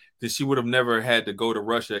 right, then she would have never had to go to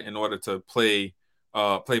Russia in order to play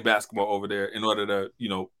basketball over there, in order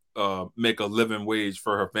to make a living wage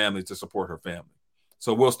for her family, to support her family.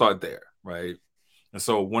 So we'll start there, right? And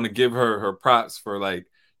so want to give her props for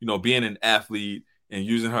being an athlete and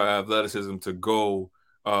using her athleticism to go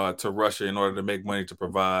to Russia in order to make money to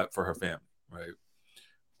provide for her family, right?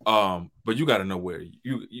 But you got to know where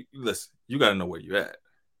you listen. You got to know where you're at,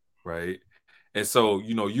 right? And so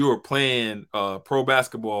you are playing pro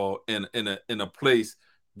basketball in a place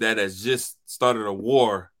that has just started a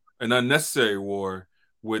war, an unnecessary war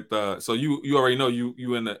with. So you already know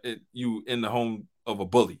you in the home of a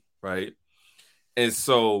bully, right? And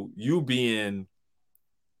so you being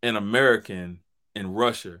an American in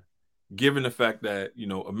Russia, given the fact that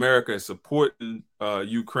America is supporting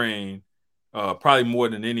Ukraine. Probably more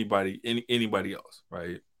than anybody else,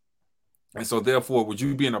 right? And so therefore, would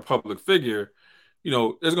you being a public figure,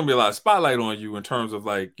 there's gonna be a lot of spotlight on you in terms of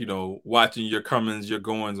watching your comings, your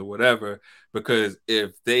goings, or whatever, because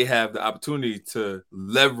if they have the opportunity to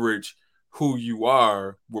leverage who you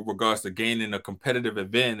are with regards to gaining a competitive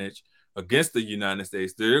advantage against the United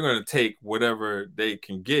States, they're gonna take whatever they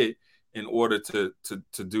can get in order to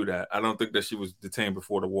do that. I don't think that she was detained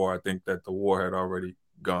before the war. I think that the war had already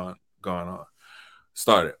gone on,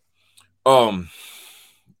 started.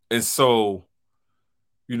 And so,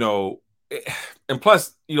 and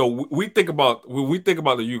plus, we think about when we think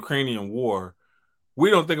about the Ukrainian war, we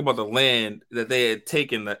don't think about the land that they had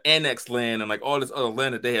taken, the annexed land, and like all this other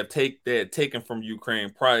land that they had taken from Ukraine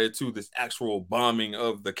prior to this actual bombing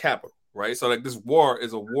of the capital, right? So like this war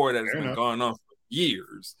is a war that has been going on for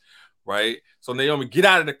years, right? So Naomi, get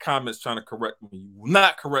out of the comments trying to correct me. You will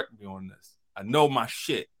not correct me on this. I know my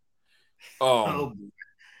shit. Can't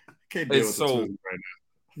deal with the right now.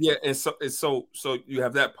 Yeah, and so you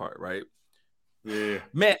have that part, right? Yeah,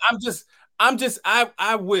 man,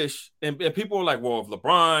 I wish, and people are like, well, if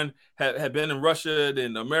LeBron had been in Russia,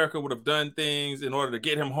 then America would have done things in order to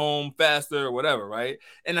get him home faster or whatever, right?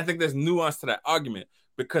 And I think there's nuance to that argument,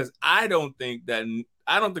 because I don't think that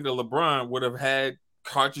LeBron would have had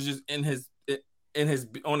cartridges on his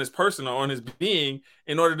person or on his being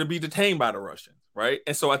in order to be detained by the Russians, right?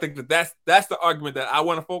 And so I think that's the argument that I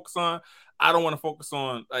want to focus on. I don't want to focus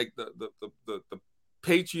on like the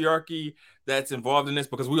patriarchy that's involved in this,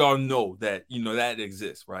 because we all know that that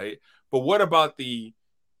exists, right? But what about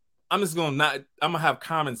I'm gonna have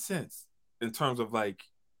common sense in terms of like,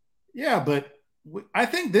 yeah, but I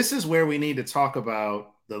think this is where we need to talk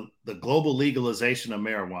about the global legalization of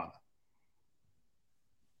marijuana.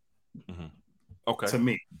 Mm-hmm. Okay. To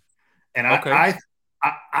me, and okay.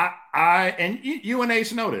 And you and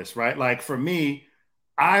H know this, right? Like for me,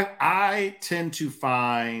 I tend to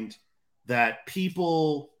find that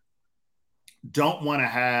people don't want to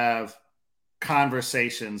have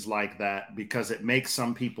conversations like that because it makes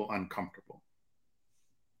some people uncomfortable,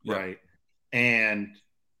 right? And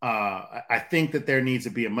I think that there needs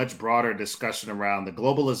to be a much broader discussion around the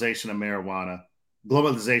globalization of marijuana,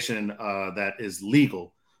 globalization that is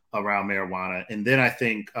legal around marijuana. And then I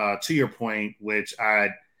think, to your point, which I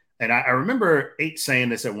remember H saying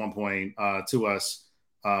this at one point to us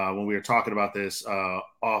when we were talking about this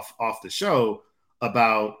off the show,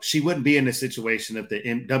 about she wouldn't be in this situation if the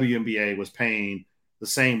WNBA was paying the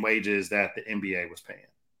same wages that the NBA was paying,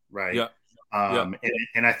 right? Yeah.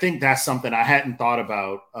 And I think that's something I hadn't thought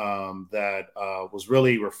about that was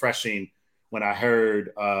really refreshing when I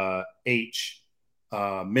heard H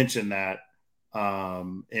mention that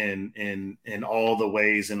in all the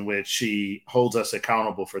ways in which she holds us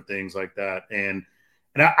accountable for things like that. And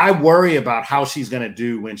I worry about how she's going to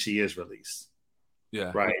do when she is released.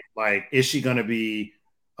 Yeah. Right. Like, is she going to be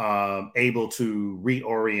able to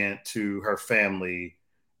reorient to her family?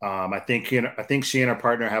 I think she and her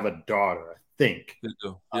partner have a daughter. I think. They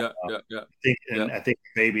do. Yeah. I think the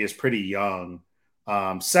baby is pretty young,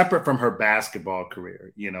 separate from her basketball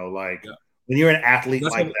career. You know, like when you're an athlete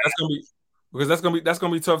that's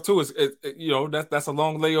gonna be tough too. That's a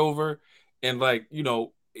long layover, and like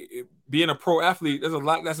being a pro athlete, there's a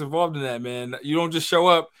lot that's involved in that, man. You don't just show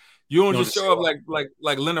up. You don't just show up like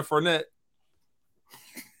Leonard Fournette.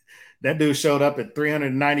 That dude showed up at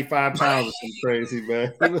 395 pounds or something crazy,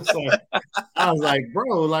 man. It was like, I was like,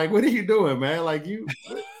 bro, like, what are you doing, man? Like,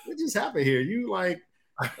 what just happened here? You like,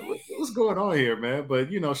 what's going on here, man? But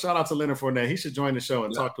shout out to Leonard Fournette. He should join the show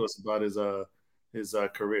and talk to us about his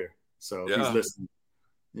career. So he's listening.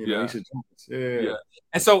 He should join us. Yeah.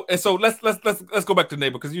 And so let's go back to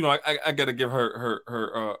Neighbor, because I gotta give her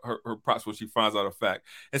props when she finds out a fact.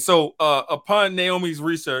 And so upon Naomi's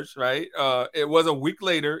research, right, it was a week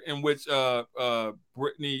later in which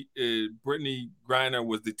Brittany Griner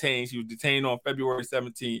was detained. She was detained on February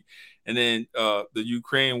 17th, and then the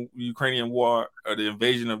Ukrainian war, or the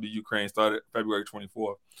invasion of the Ukraine, started February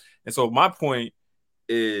 24th. And so my point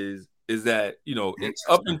is that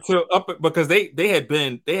because they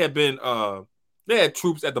had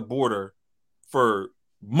troops at the border for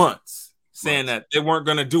months saying that they weren't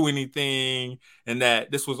going to do anything, and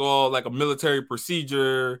that this was all like a military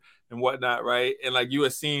procedure and whatnot, right? And like you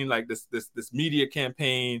had seen like this media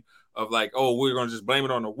campaign of like, oh, we're going to just blame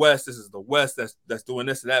it on the West. This is the West that's doing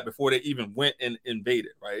this and that, before they even went and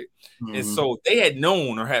invaded, right? Mm-hmm. And so they had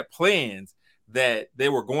known or had plans that they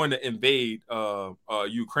were going to invade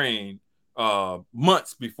Ukraine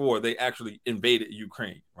months before they actually invaded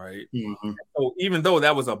Ukraine, right? Mm-hmm. So even though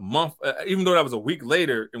that was a week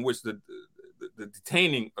later in which the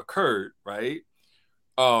detaining occurred, right?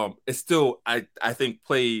 It still, I think,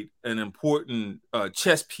 played an important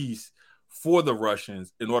chess piece for the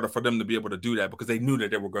Russians in order for them to be able to do that, because they knew that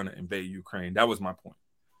they were going to invade Ukraine. That was my point.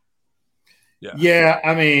 Yeah.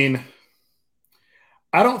 I mean,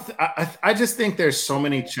 I just think there's so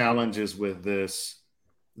many challenges with this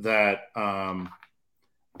that, and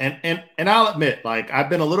I'll admit, like, I've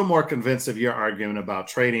been a little more convinced of your argument about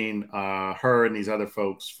trading her and these other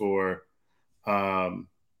folks for the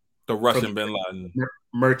Russian Bin Laden.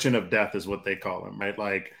 Merchant of Death is what they call him, right?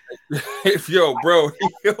 Like, bro, I'm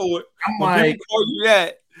like, call you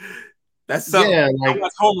that. That's something. Yeah, like,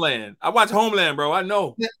 I watch Homeland, bro. I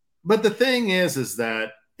know. But the thing is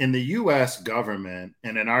that in the U.S. government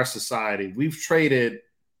and in our society, we've traded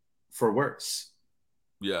for worse.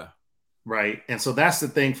 Yeah. Right. And so that's the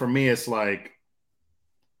thing for me. It's like,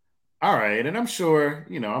 all right. And I'm sure,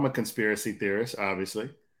 I'm a conspiracy theorist, obviously.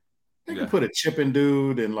 They can put a chip in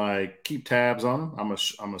dude and like keep tabs on him.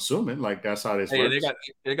 I'm assuming like that's how this works.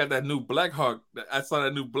 They got that new Black Hawk. I saw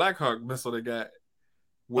that new Black Hawk missile they got,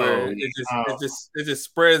 where it just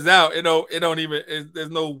spreads out. It don't even.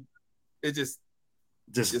 It just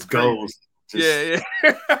goes. Yeah.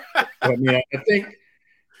 I mean, I think.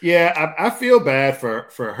 Yeah, I feel bad for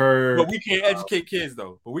her. But we can't educate kids,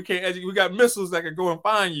 though. But we can't educate. We got missiles that can go and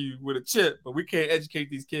find you with a chip, but we can't educate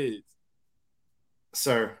these kids.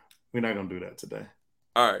 Sir, we're not gonna do that today.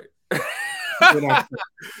 All right.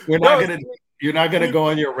 You're not gonna go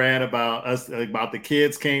on your rant about us, about the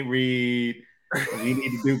kids can't read. We need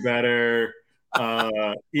to do better.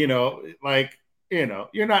 You're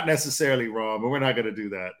not necessarily wrong, but we're not gonna do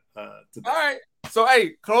that today. All right. So,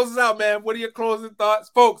 hey, close us out, man. What are your closing thoughts?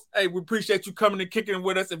 Folks, hey, we appreciate you coming and kicking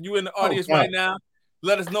with us. If you're in the audience right now,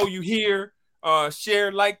 let us know you here.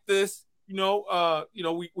 Share, like this.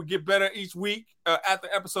 we get better each week. After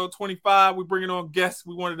episode 25, we're bringing on guests.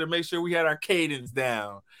 We wanted to make sure we had our cadence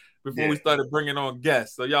down before we started bringing on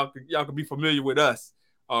guests, so y'all could be familiar with us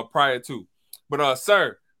prior to. But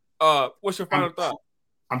sir, what's your final thought?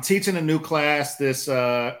 I'm teaching a new class this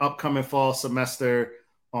upcoming fall semester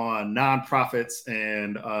on nonprofits,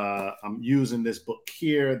 and I'm using this book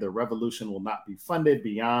here, The Revolution Will Not Be Funded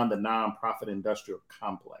Beyond the Nonprofit Industrial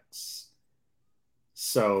Complex.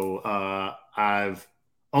 So I've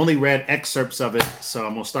only read excerpts of it, so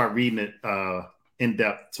I'm going to start reading it in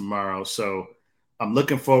depth tomorrow. So I'm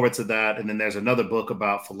looking forward to that. And then there's another book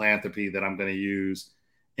about philanthropy that I'm going to use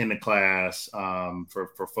in the class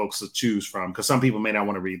for folks to choose from, because some people may not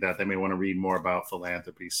want to read that. They may want to read more about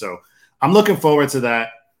philanthropy. So I'm looking forward to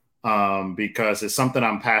that because it's something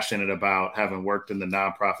I'm passionate about, having worked in the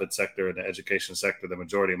nonprofit sector and the education sector the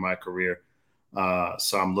majority of my career.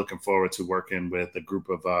 So I'm looking forward to working with a group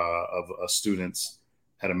of students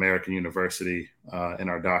at American University in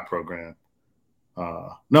our doc program.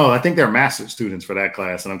 No, I think they're master's students for that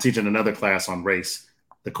class. And I'm teaching another class on race,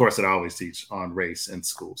 the course that I always teach on race in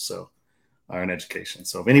school, so in education.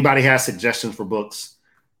 So if anybody has suggestions for books,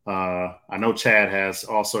 I know Chad has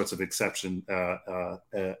all sorts of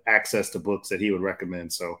access to books that he would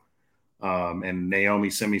recommend. So, and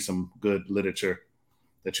Naomi, send me some good literature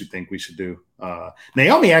that you think we should do.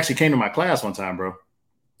 Naomi actually came to my class one time, bro.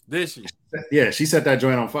 Did she? Yeah, she set that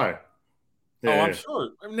joint on fire. Yeah. Oh, I'm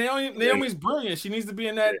sure. Naomi's brilliant. She needs to be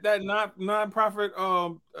in that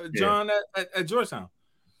nonprofit John at Georgetown.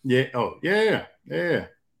 Yeah. Oh, yeah.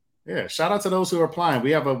 Shout out to those who are applying.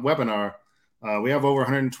 We have a webinar. We have over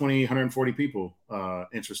 120, 140 people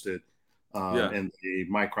interested in the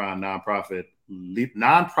Micron nonprofit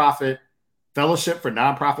fellowship for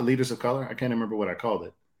nonprofit leaders of color. I can't remember what I called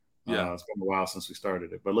it. Yeah, it's been a while since we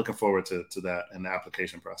started it, but looking forward to that in the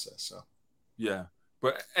application process. So, yeah.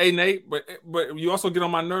 But hey, Nate, but you also get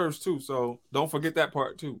on my nerves too, so don't forget that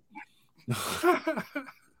part too.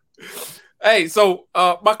 Hey, so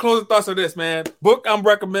my closing thoughts are this, man. Book I'm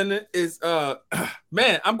recommending is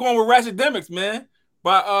man, I'm going with Ratchetdemics, man,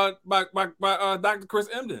 by Dr. Chris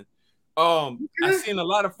Emdin. I've seen a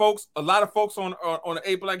lot of folks on the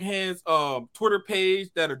Eight Black Hands Twitter page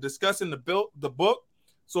that are discussing the book,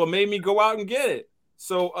 so it made me go out and get it.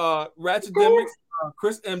 So Ratchetdemics,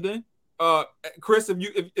 Chris Emdin. Chris,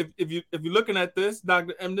 if you're looking at this,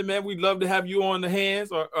 Dr. Emdin, man, we'd love to have you on the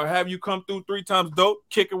hands or have you come through 3 times dope,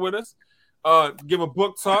 kick it with us, give a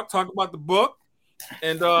book talk about the book,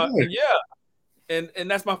 and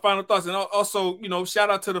that's my final thoughts. And also,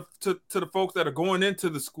 shout out to the folks that are going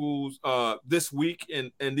into the schools this week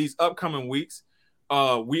and these upcoming weeks.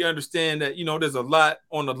 We understand that there's a lot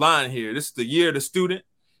on the line here. This is the year of the student,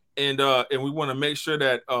 and we want to make sure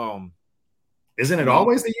that isn't it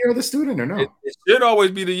always the year of the student or no? It should always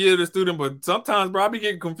be the year of the student, but sometimes, bro, I be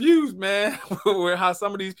getting confused, man, with how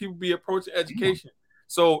some of these people be approaching education.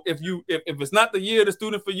 So if it's not the year of the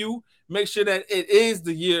student for you, make sure that it is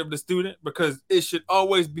the year of the student, because it should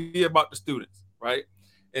always be about the students, right?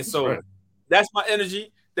 And so that's my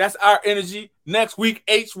energy. That's our energy. Next week,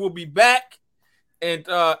 H will be back, and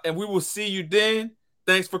we will see you then.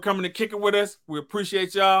 Thanks for coming to kick it with us. We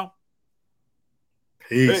appreciate y'all.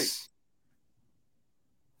 Peace.